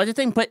 It was a budget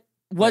thing, but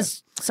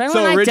was Silent So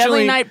Night, Deadly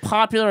originally- Night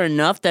popular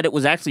enough that it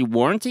was actually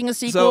warranting a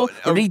sequel?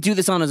 Or did he do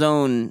this on his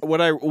own?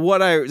 What I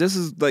this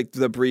is like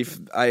the brief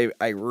I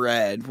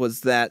read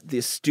was that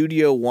the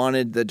studio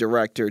wanted the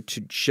director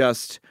to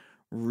just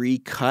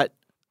recut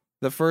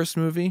the first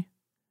movie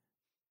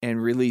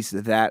and release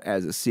that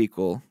as a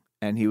sequel.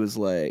 And he was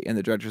like, and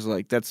the director's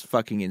like, that's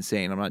fucking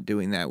insane. I'm not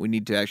doing that. We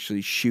need to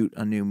actually shoot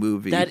a new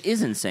movie. That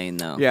is insane,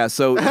 though. Yeah,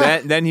 so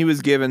then he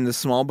was given the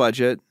small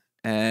budget,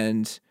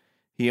 and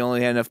he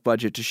only had enough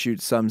budget to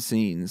shoot some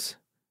scenes.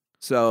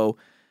 So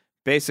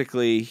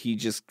basically,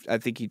 I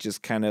think he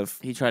just kind of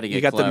He tried to get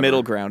he got clever. the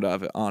middle ground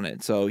of it on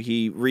it. So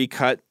he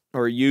recut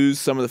or used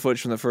some of the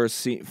footage from the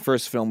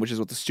first film, which is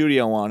what the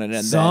studio wanted,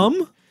 and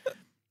Some?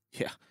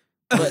 yeah.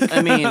 But,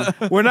 I mean...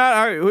 We're not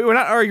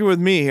arguing with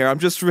me here. I'm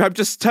just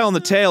telling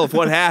the tale of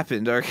what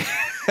happened. Okay?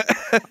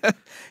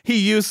 He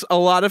used a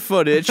lot of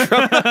footage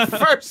from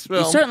the first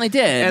film. He certainly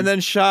did. And then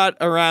shot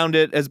around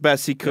it as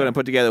best he could and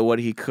put together what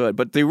he could.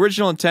 But the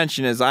original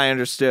intention, as I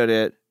understood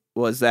it,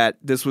 was that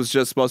this was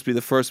just supposed to be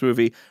the first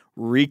movie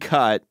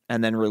recut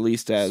and then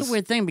released as... It's a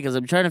weird thing because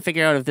I'm trying to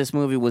figure out if this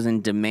movie was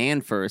in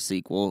demand for a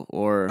sequel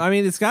or... I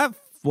mean, it's got,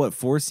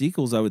 4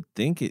 sequels? I would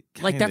think it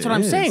Like, that's kinda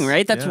what I'm saying, is.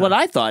 right? That's Yeah. what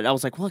I thought. I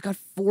was like, well, it got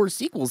 4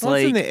 sequels. Well,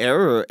 it's in like, the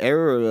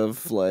era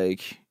of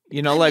like...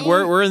 You know, like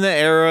we're in the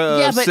era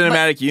Yeah, of but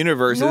cinematic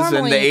universes, and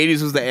normally- the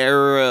 '80s was the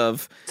era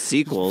of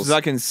Sequels.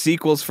 fucking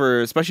sequels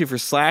especially for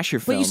slasher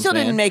but films. you still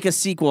man. didn't make a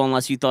sequel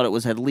unless you thought it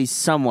was at least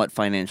somewhat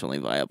financially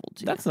viable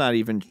to you. That's not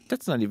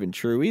even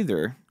true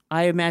either.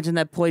 I imagine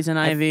that Poison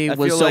Ivy I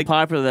was feel so like-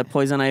 popular that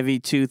Poison Ivy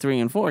 2, 3,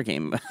 and 4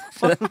 came.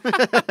 True,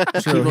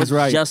 People he's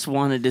right. just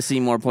wanted to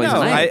see more Poison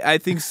No, Ivy. I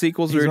think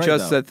sequels He's are right,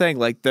 just though. that thing.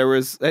 Like there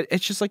was,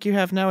 it's just like you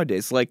have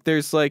nowadays. Like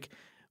there's like,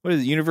 what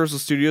is it? Universal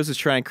Studios is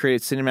trying to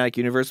create a cinematic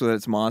universe with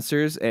its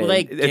monsters, and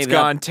they it's gave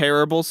gone up.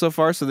 terrible so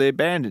far, so they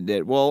abandoned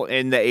it. Well,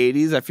 in the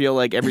 '80s, I feel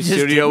like every Just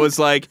studio didn't. was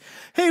like,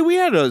 "Hey, we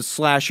had a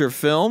slasher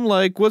film.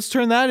 Like, let's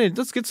turn that in.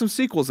 Let's get some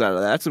sequels out of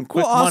that. That's some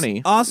quick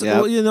money." Also, Yep.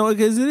 well, you know,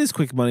 because it is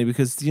quick money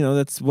because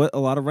that's what a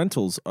lot of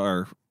rentals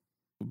are.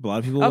 A lot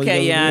of people. Okay,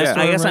 go yeah, to the I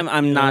store guess and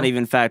I'm rent, not you know?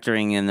 even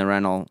factoring in the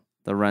rental.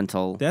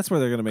 That's where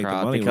they're going to make the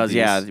crowd money with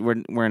because these.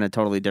 we're in a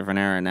totally different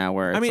era now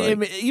where it's I mean,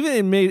 like,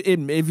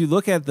 if you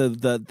look at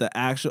the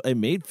actual, it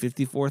made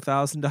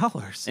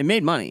 $54,000. it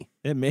made money.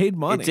 It made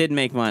money. It did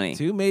make money.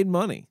 2 made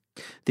money.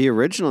 The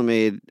original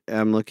made,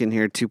 I'm looking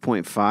here,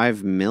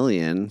 $2.5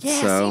 million.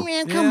 Yeah, so see,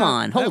 man, come Yeah,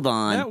 on, hold that-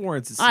 on. That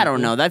warrants a I don't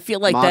sequel. know. That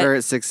feel like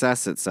moderate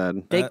success, it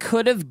said. they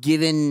could have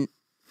given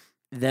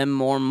them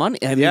more money.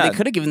 I mean, Yeah. they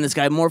could have given this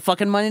guy more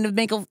fucking money to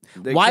make a.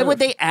 They Why could've. would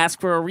they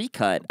ask for a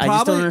recut? I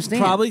just don't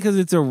understand. Probably because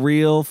it's a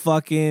real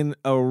what do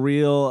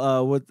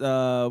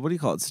you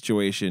call it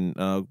situation?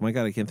 My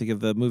God, I can't think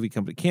of the movie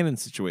company Canon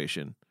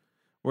situation,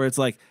 where it's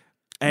like,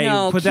 hey,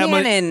 no, put that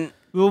money. Canon.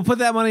 We'll put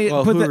that money.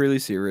 Well, put who that,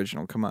 released the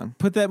original? Come on.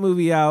 put that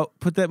movie out.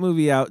 Put that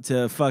movie out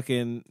to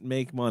fucking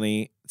make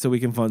money so we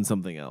can fund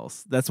something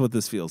else. That's what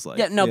this feels like.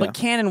 Yeah, no, but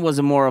Canon was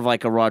more of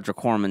like a Roger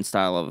Corman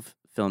style of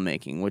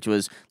filmmaking, which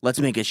was let's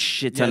make a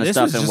shit ton of this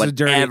stuff was and just a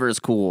dirty- whatever's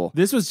cool.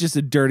 This was just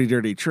a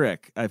dirty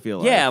trick. I feel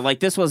like. Yeah,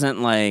 like this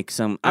wasn't like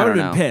some. I I would don't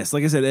have know. been pissed.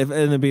 Like I said, if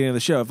in the beginning of the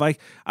show, if I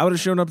would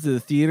have shown up to the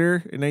theater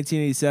in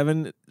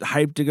 1987,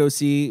 hyped to go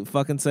see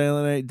fucking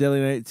Silent Night,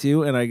 Deadly Night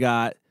 2, and I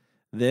got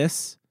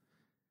this,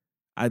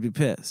 I'd be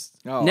pissed.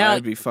 Oh, Now-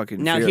 I'd be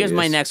fucking Now here's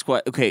my furious. next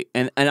question. Okay,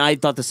 and I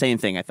thought the same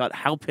thing. I thought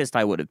how pissed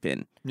I would have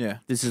been. Yeah.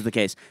 This is the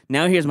case.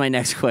 Now here's my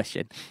next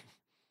question.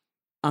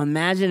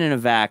 Imagine in a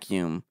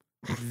vacuum,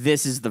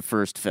 this is the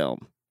first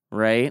film,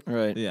 right?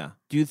 Right. Yeah.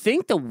 Do you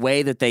think the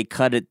way that they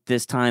cut it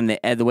this time,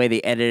 the way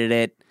they edited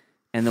it,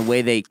 and the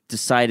way they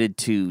decided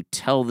to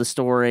tell the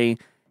story,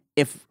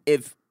 if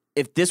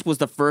this was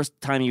the first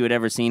time you had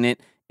ever seen it,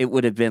 it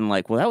would have been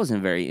like, well, that was a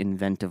very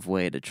inventive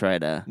way to try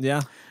to.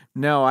 Yeah.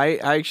 No, I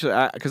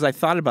actually, because I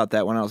thought about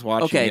that when I was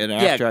watching Okay, it yeah.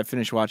 after I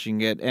finished watching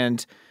it.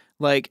 And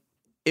like,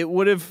 it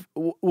would have,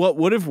 what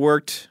would have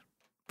worked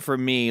for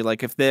me,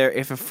 like if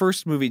a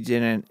first movie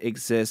didn't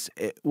exist,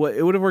 what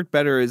it would have worked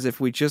better is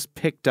if we just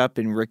picked up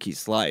in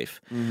Ricky's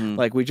life. Mm-hmm.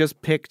 Like we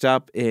just picked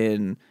up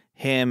in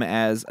him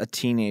as a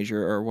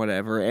teenager or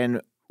whatever. And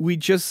we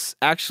just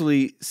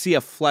actually see a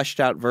fleshed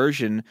out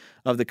version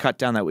of the cut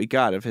down that we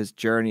got of his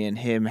journey and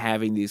him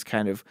having these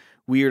kind of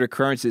weird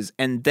occurrences.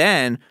 And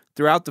then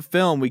throughout the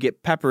film, we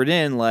get peppered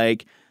in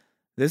like,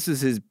 this is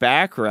his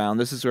background.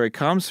 This is where he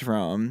comes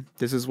from.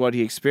 This is what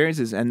he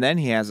experiences. And then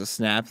he has a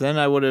snap. Then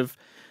I would have,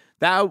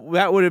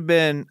 that would have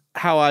been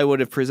how I would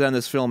have presented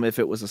this film if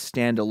it was a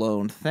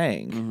standalone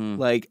thing. Mm-hmm.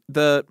 Like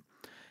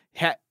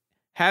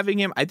having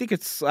him, I think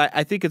it's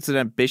an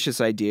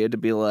ambitious idea to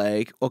be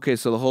like, okay,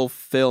 so the whole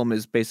film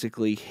is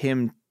basically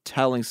him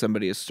telling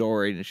somebody a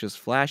story and it's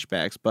just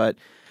flashbacks. But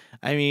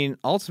I mean,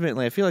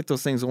 ultimately, I feel like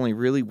those things only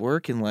really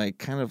work in like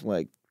kind of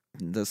like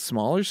the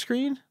smaller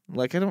screen.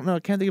 Like I don't know, I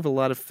can't think of a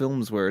lot of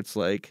films where it's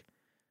like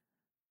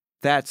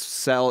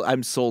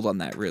I'm sold on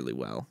that really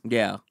well.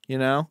 Yeah. You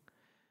know,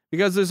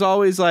 because there's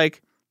always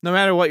like, no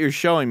matter what you're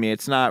showing me,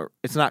 it's not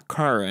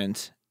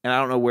current, and I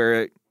don't know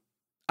where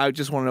I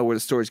just want to know where the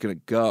story's going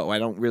to go. I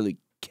don't really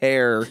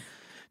care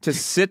to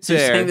sit So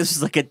you're there. saying this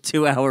is like a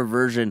 2-hour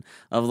version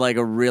of like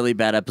a really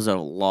bad episode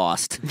of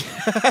Lost.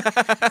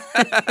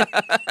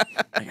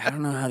 Like, I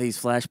don't know how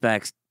these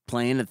flashbacks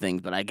play into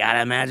things, but I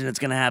gotta imagine it's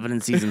gonna happen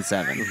in season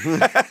 7.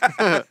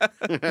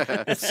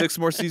 6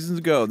 more seasons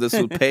to go. This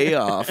will pay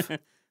off. All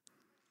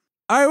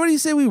right, what do you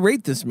say we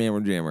rate this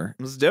Mammer Jammer?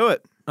 Let's do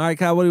it. All right,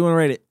 Kyle, what do you want to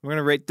rate it? We're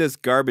gonna rate this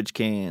garbage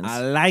cans.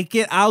 I like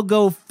it. I'll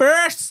go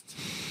first.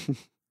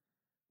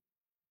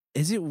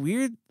 Is it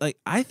weird? Like,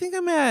 I think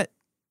I'm gonna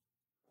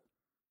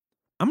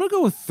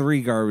go with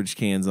 3 garbage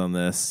cans on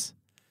this.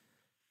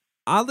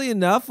 Oddly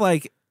enough,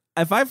 like,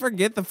 if I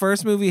forget the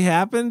first movie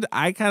happened,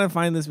 I kind of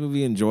find this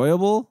movie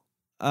enjoyable.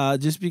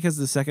 Just because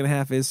the second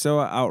half is so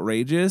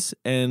outrageous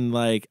and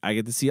like I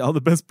get to see all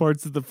the best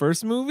parts of the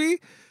first movie.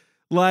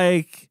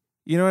 Like,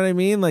 you know what I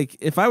mean? Like,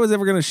 if I was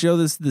ever going to show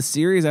the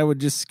series, I would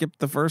just skip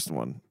the first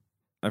one.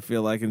 I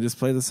feel like, and just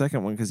play the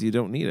second one because you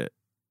don't need it.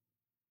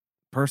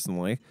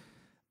 Personally.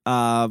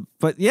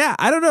 But yeah,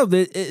 I don't know.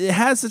 It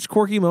has such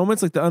quirky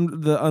moments. Like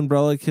the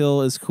umbrella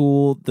kill is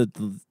cool.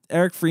 The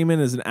Eric Freeman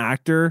as an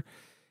actor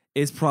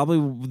is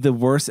probably the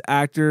worst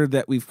actor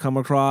that we've come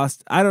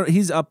across.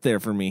 He's up there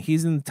for me.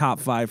 He's in the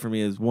top 5 for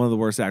me as one of the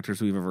worst actors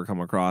we've ever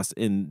come across.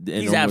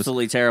 He's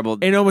absolutely terrible.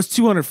 In almost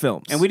 200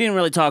 films. And we didn't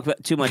really talk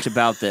too much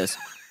about this.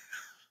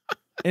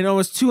 In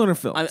almost 200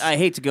 films. I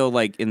hate to go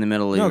like in the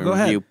middle of No, your go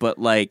review, ahead. but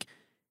like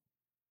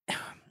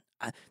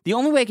the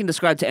only way I can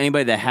describe to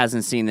anybody that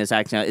hasn't seen this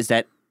acting out is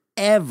that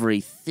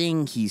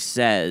everything he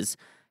says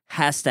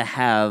has to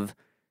have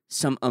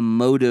some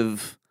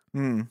emotive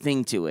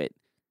thing to it.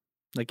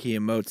 Like he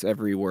emotes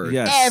every word.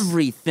 Yes.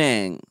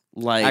 Everything.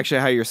 Like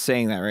Actually, how you're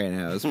saying that right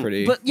now is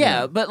pretty. But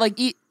yeah, but like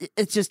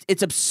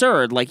it's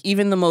absurd. Like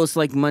even the most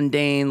like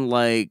mundane,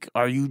 like,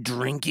 are you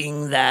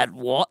drinking that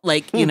water?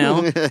 Like, you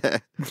know,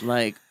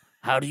 like,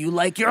 how do you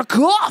like your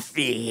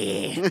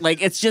coffee?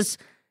 Like, it's just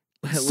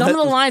some of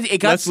the lines.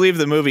 Let's leave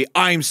the movie.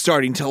 I'm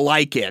starting to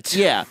like it.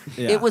 Yeah,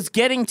 Yeah. it was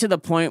getting to the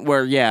point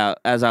where, yeah,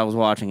 as I was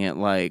watching it,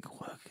 like,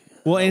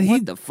 Well, and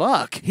what the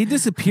fuck? he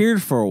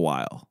disappeared for a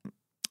while.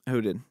 Who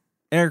did?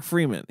 Eric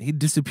Freeman. He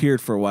disappeared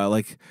for a while.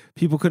 Like,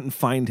 people couldn't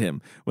find him.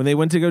 When they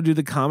went to go do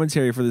the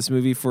commentary for this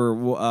movie for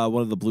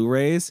one of the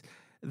Blu-rays,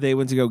 they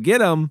went to go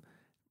get him,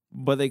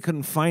 but they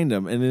couldn't find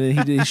him. And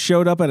then he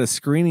showed up at a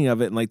screening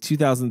of it in like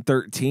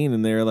 2013,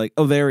 and they're like,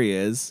 oh, there he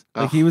is.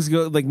 Like, he was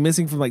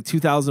missing from like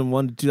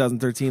 2001 to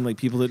 2013. Like,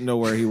 people didn't know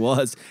where he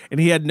was. And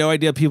he had no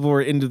idea people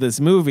were into this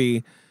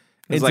movie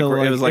was until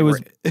like- it it was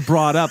was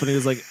brought up, and he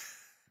was like,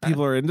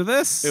 people are into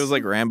this. It was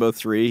like Rambo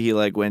 3. He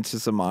like went to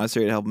some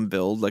monastery to help him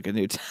build like a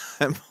new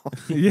temple.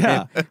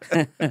 Yeah.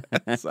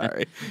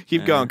 Sorry.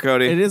 Keep going,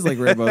 Cody. It is like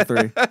Rambo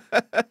 3.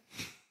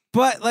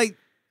 But like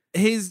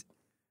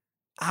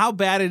how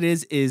bad it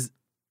is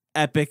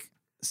epic,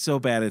 so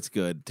bad it's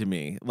good to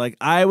me. Like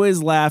I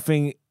was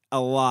laughing a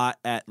lot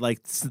at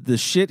like the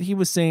shit he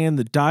was saying,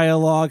 the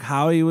dialogue,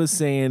 how he was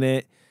saying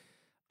it,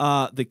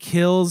 the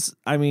kills.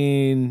 I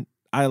mean,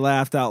 I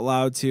laughed out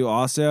loud too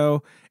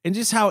also, and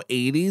just how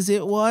 80s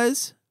it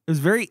was. It was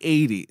very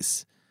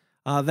 80s.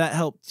 That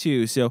helped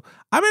too. So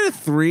I'm at a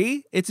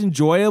 3. It's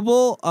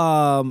enjoyable.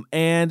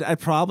 And I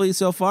probably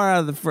so far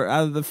out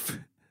of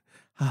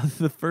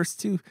the first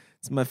two,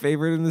 it's my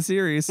favorite in the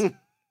series.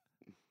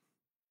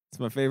 It's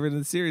my favorite in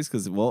the series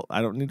because, well,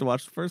 I don't need to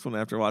watch the first one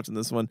after watching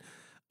this one.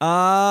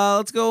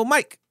 Let's go,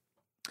 Mike.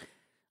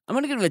 I'm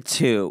going to give it a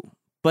 2,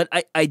 but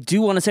I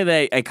do want to say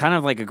that I kind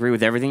of like agree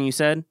with everything you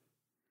said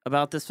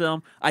about this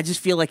film. I just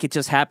feel like it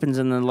just happens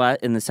in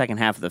the second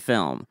half of the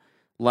film.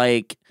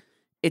 Like,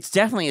 it's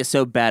definitely a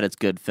so bad it's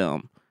good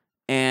film.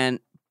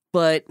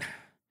 But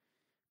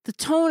the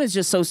tone is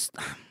just so,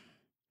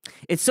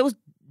 it's so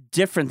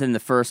different than the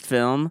first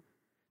film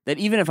that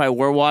even if I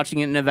were watching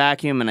it in a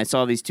vacuum and I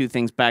saw these two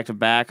things back to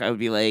back, I would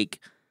be like,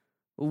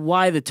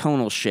 why the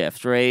tonal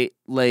shift, right?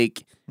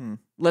 Like,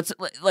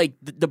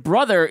 the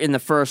brother in the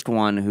first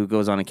one who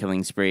goes on a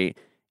killing spree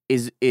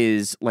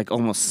is like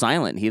almost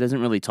silent. He doesn't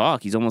really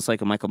talk. He's almost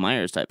like a Michael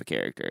Myers type of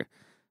character.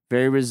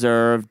 Very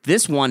reserved.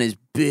 This one is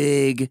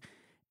big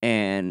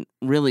and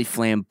really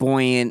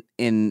flamboyant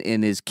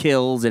in his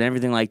kills and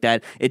everything like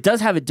that. It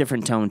does have a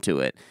different tone to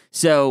it.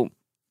 So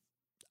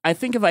I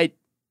think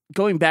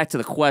going back to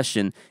the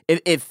question,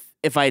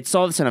 if I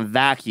saw this in a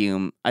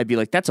vacuum, I'd be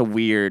like, that's a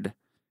weird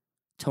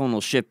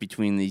tonal shift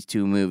between these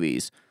two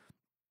movies.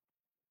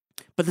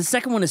 But the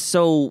second one is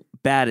so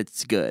bad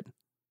it's good,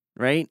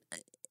 right?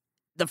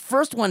 The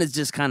first one is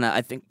just kind of,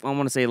 I think, I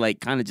want to say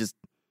like kind of just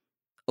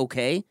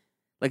okay.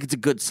 Like it's a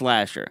good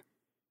slasher.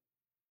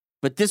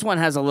 But this one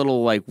has a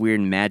little like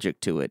weird magic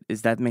to it.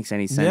 Does that makes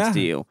any sense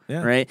to you?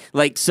 Yeah. Right?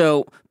 Like,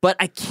 so, but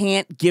I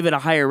can't give it a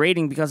higher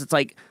rating because it's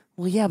like,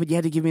 well, yeah, but you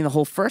had to give me the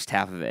whole first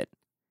half of it,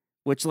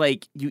 which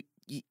like you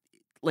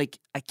like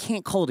I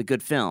can't call it a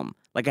good film.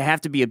 Like I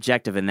have to be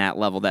objective in that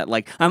level. That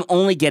like I'm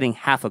only getting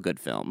half a good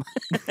film.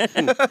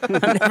 I'm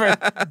never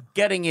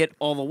getting it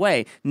all the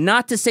way.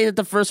 Not to say that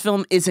the first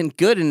film isn't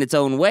good in its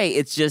own way.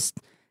 It's just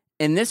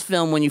in this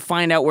film when you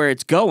find out where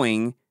it's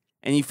going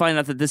and you find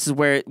out that this is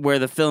where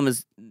the film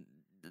is,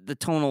 the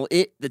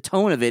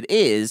tone of it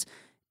is,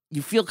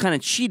 you feel kind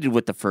of cheated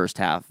with the first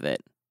half of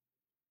it.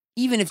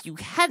 Even if you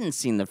hadn't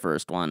seen the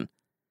first one,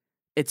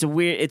 it's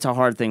a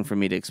hard thing for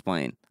me to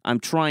explain. I'm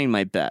trying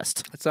my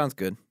best. That sounds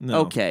good.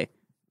 No. Okay.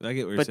 I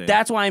get what you're But saying.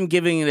 that's why I'm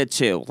giving it a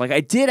 2. Like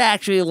I did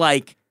actually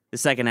like the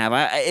second half.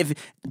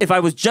 If I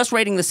was just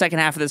rating the second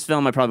half of this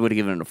film, I probably would have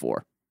given it a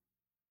 4.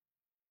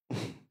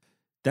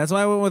 That's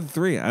why I went with a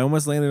 3. I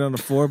almost landed on a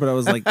 4, but I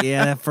was like,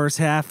 yeah, that first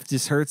half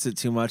just hurts it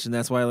too much, and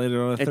that's why I landed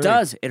on a 3. It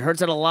does. It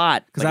hurts it a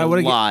lot. Because Like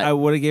I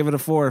would have gave it a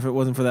 4 if it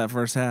wasn't for that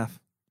first half.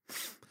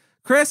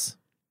 Chris?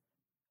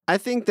 I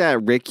think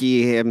that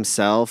Ricky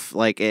himself,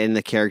 like in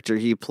the character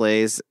he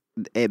plays,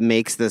 it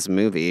makes this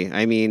movie.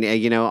 I mean,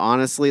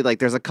 honestly, like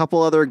there's a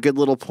couple other good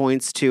little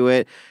points to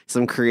it,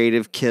 some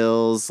creative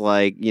kills,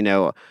 like,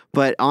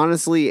 but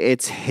honestly,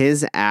 it's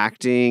his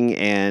acting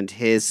and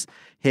his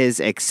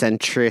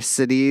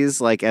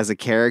eccentricities, like as a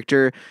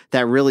character,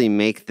 that really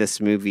make this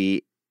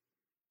movie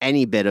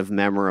any bit of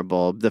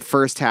memorable. The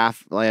first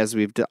half, as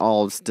we've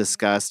all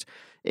discussed,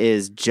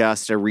 is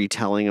just a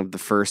retelling of the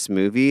first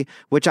movie,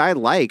 which I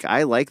like.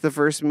 I like the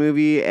first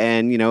movie,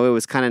 and it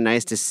was kind of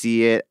nice to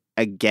see it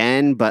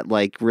again, but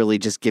like really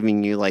just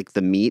giving you like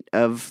the meat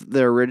of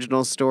the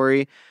original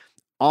story,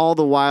 all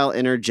the while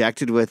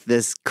interjected with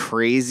this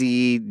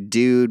crazy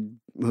dude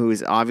who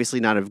is obviously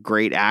not a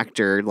great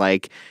actor,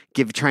 like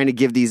trying to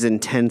give these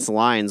intense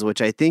lines,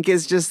 which I think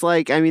is just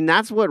like, I mean,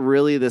 that's what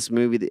really this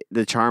movie,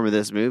 the charm of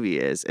this movie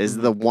is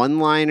the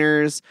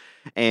one-liners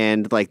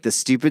and like the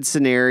stupid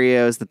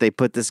scenarios that they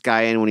put this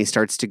guy in when he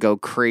starts to go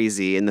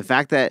crazy. And the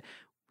fact that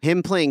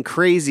him playing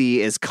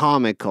crazy is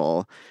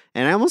comical.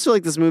 And I almost feel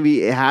like this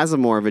movie, it has a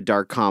more of a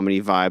dark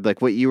comedy vibe.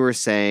 Like what you were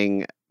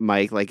saying,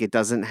 Mike, like it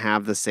doesn't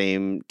have the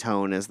same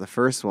tone as the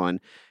first one.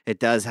 It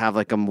does have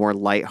like a more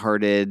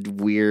lighthearted,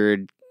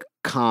 weird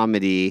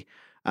comedy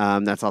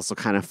that's also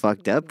kind of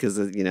fucked up because,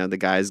 the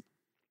guy's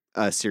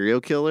a serial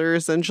killer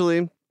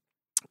essentially.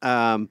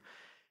 And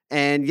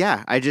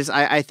yeah,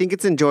 I think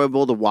it's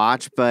enjoyable to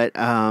watch, but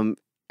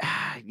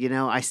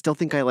I still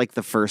think I like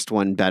the first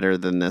one better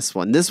than this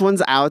one. This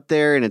one's out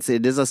there and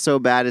it is a so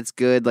bad it's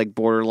good, like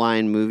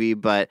borderline movie,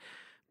 but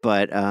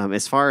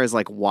as far as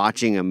like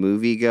watching a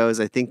movie goes,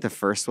 I think the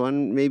first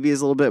one maybe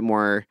is a little bit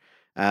more,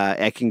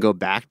 I can go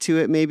back to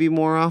it maybe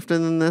more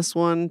often than this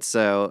one.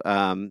 So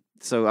I'm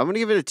going to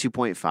give it a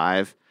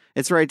 2.5.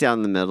 It's right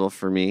down the middle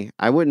for me.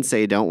 I wouldn't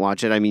say don't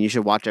watch it. I mean, you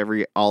should watch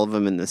all of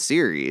them in the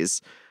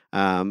series.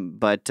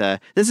 But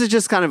this is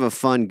just kind of a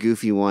fun,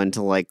 goofy one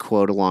to like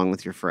quote along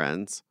with your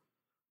friends.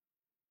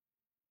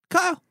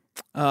 Kyle.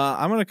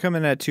 I'm going to come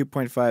in at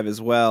 2.5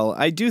 as well.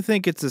 I do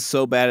think it's a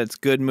so bad it's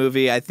good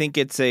movie. I think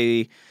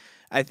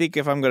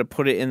if I'm going to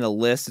put it in the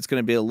list, it's going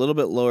to be a little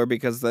bit lower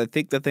because I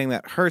think the thing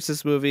that hurts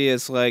this movie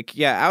is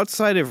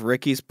outside of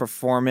Ricky's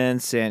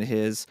performance and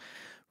his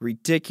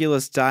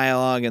ridiculous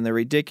dialogue and the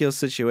ridiculous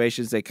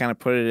situations they kind of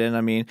put it in.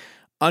 I mean,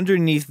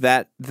 underneath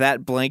that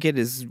blanket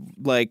is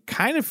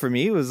kind of, for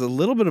me, it was a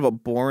little bit of a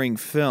boring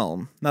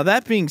film. Now,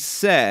 that being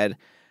said,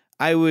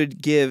 I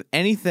would give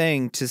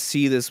anything to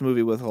see this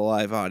movie with a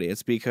live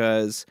audience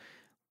because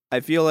I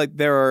feel like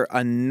there are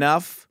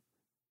enough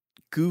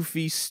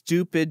goofy,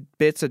 stupid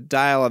bits of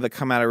dialogue that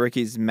come out of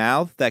Ricky's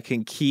mouth that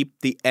can keep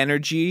the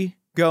energy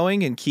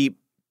going and keep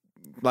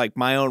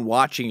my own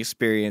watching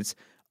experience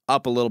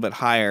up a little bit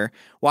higher.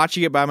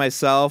 Watching it by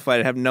myself,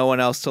 I'd have no one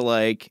else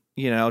to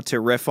to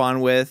riff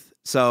on with.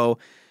 So,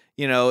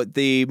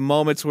 the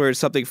moments where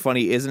something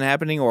funny isn't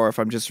happening, or if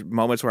I'm just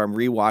moments where I'm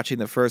rewatching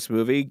the first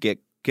movie, get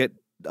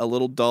a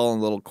little dull and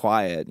a little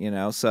quiet,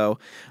 So,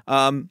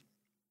 I'm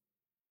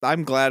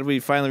glad we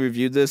finally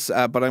reviewed this,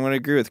 but I'm going to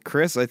agree with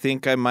Chris. I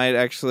think I might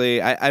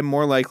actually, I'm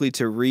more likely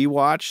to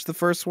rewatch the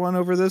first one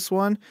over this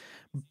one.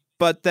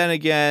 But then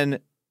again,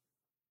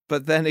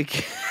 fucking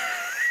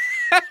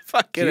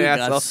Dude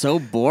asshole. got so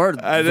bored.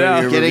 I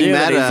know. Getting review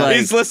that meta.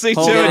 He's listening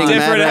to a Getting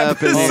different meta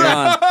up in episode. here. Hold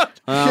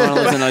on. I'm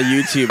listening on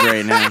YouTube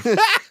right now.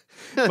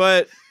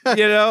 But,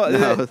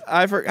 No.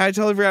 I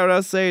totally forgot what I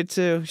was saying,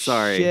 too.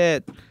 Sorry.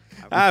 Shit.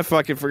 I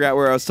fucking forgot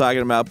where I was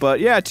talking about.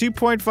 But, yeah,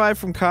 2.5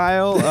 from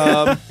Kyle.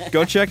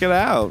 Go check it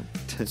out.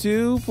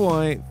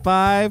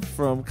 2.5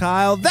 from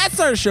Kyle. That's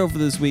our show for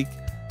this week.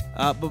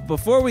 But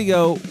before we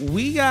go,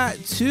 we got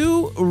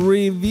 2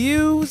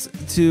 reviews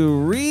to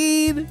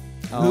read.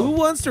 Who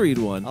wants to read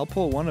one? I'll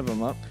pull one of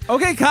them up.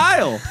 Okay,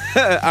 Kyle.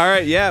 All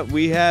right, yeah,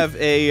 we have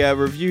a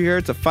review here.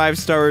 It's a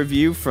 5-star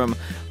review from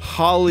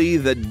Holly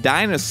the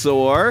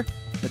Dinosaur.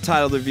 The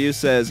title of the review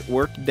says,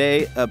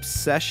 Workday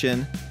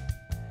Obsession.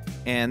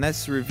 And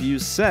this review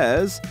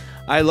says,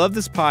 I love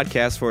this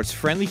podcast for its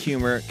friendly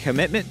humor,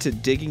 commitment to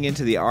digging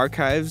into the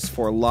archives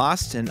for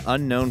lost and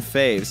unknown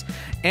faves,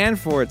 and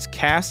for its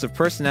cast of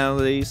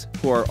personalities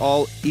who are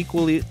all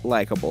equally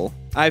likable.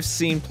 I've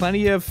seen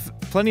plenty of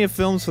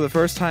films for the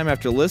first time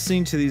after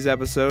listening to these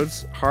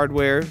episodes.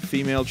 Hardware,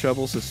 Female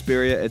Trouble,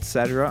 Suspiria,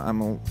 etc.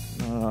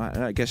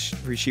 I guess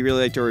she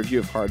really liked our review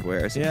of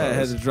Hardware, I suppose. Yeah, I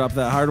had to drop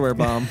that hardware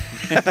bomb.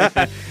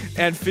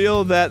 And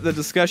feel that the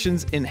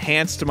discussions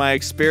enhanced my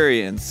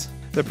experience.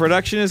 The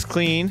production is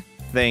clean.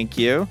 Thank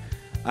you.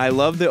 I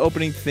love the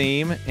opening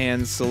theme,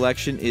 and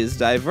selection is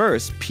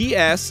diverse.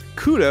 P.S.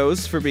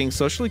 Kudos for being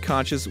socially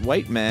conscious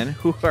white men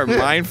who are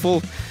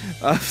mindful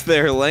of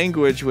their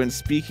language when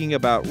speaking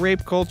about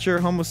rape culture,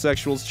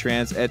 homosexuals,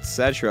 trans,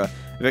 etc.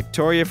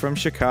 Victoria from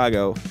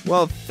Chicago.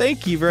 Well,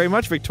 thank you very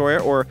much, Victoria,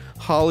 or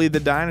Holly the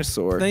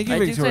Dinosaur. Thank you, I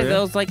do Victoria. say that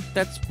was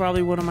that's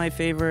probably one of my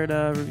favorite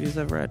reviews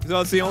I've read.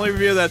 So it's the only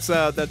review that's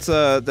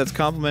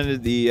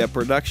complimented the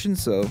production,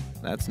 so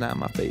that's not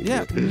my favorite.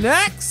 Yeah.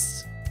 Next.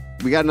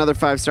 We got another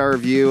 5-star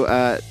review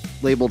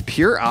labeled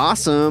Pure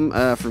Awesome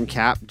from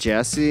Cap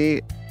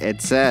Jesse.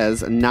 It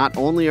says, not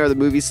only are the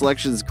movie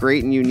selections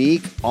great and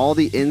unique, all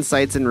the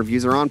insights and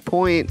reviews are on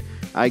point.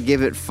 I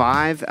give it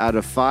 5 out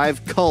of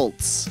 5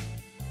 cults.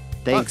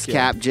 Thanks, Fuck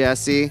yeah. Cap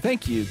Jesse.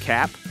 Thank you,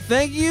 Cap.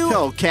 Thank you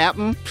Oh,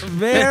 Captain.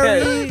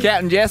 very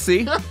Captain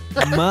Jesse.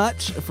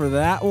 much for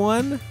that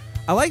one.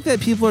 I like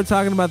that people are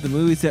talking about the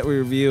movies that we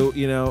review,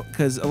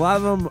 because a lot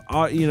of them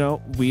are,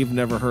 we've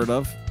never heard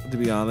of, to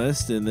be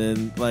honest, and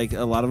then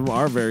a lot of them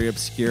are very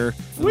obscure.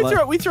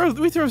 We throw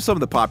some of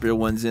the popular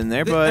ones in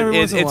there, but Every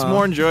once in a it's while.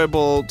 more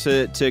enjoyable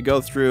to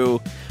go through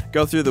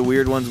the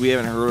weird ones we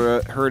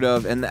haven't heard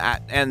of,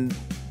 and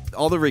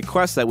all the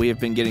requests that we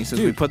have been getting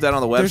since we Dude, put that on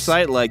the there's-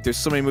 website. There's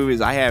so many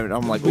movies I haven't.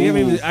 I'm like, We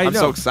haven't ooh, even- I I'm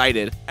know. so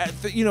excited.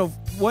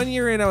 1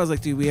 year in, I was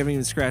like, dude, we haven't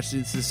even scratched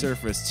the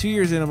surface. 2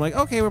 years in, I'm like,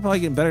 okay, we're probably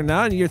getting better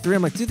now. In year 3,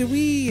 I'm like, dude,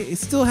 we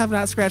still have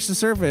not scratched the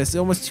surface.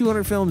 Almost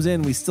 200 films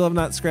in, we still have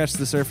not scratched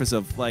the surface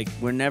of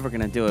We're never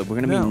gonna do it. We're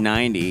gonna No. be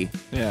 90.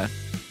 Yeah,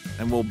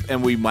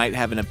 and we might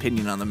have an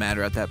opinion on the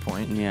matter at that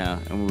point. Yeah,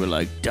 and we were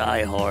like,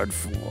 Die Hard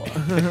 4.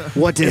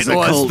 What is It a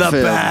was cult the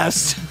film?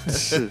 best.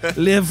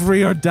 live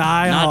free or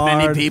die Not hard.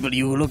 many people.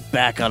 You look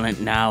back on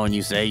it now and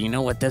you say, you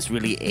know what? This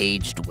really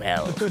aged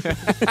well.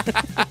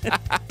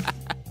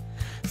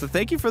 So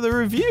thank you for the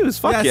reviews.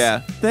 Fuck Yes. yeah.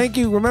 Thank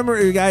you.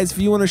 Remember, guys, if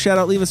you want a shout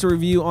out, leave us a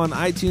review on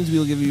iTunes. We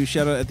will give you a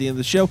shout out at the end of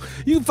the show.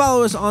 You can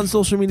follow us on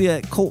social media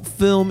at Cult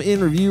Film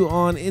in Review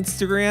on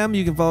Instagram.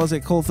 You can follow us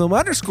at Cult Film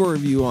 _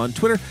 Review on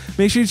Twitter.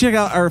 Make sure you check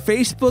out our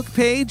Facebook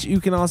page.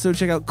 You can also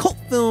check out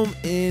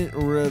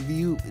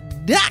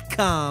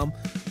cultfilminreview.com.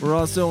 We're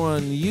also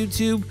on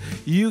YouTube.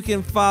 You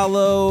can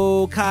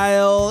follow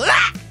Kyle.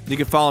 You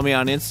can follow me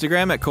on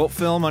Instagram at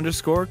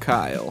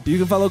cultfilm_Kyle. You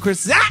can follow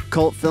Chris.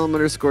 Cult Film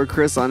 _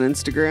 Chris on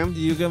Instagram.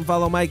 You can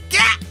follow Mike.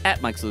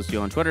 At Mike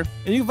Lucio on Twitter.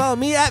 And you can follow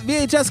me at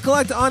VHS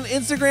Collect on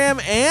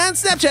Instagram and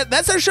Snapchat.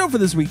 That's our show for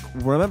this week.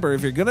 Remember,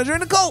 if you're going to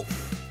join a cult,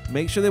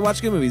 make sure they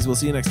watch good movies. We'll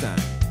see you next time.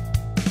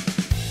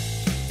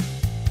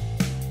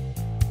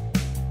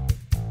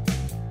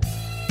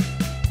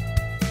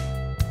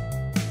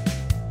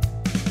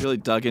 Really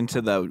dug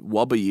into the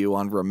W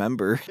on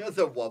Remember. That's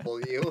a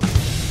wobble you.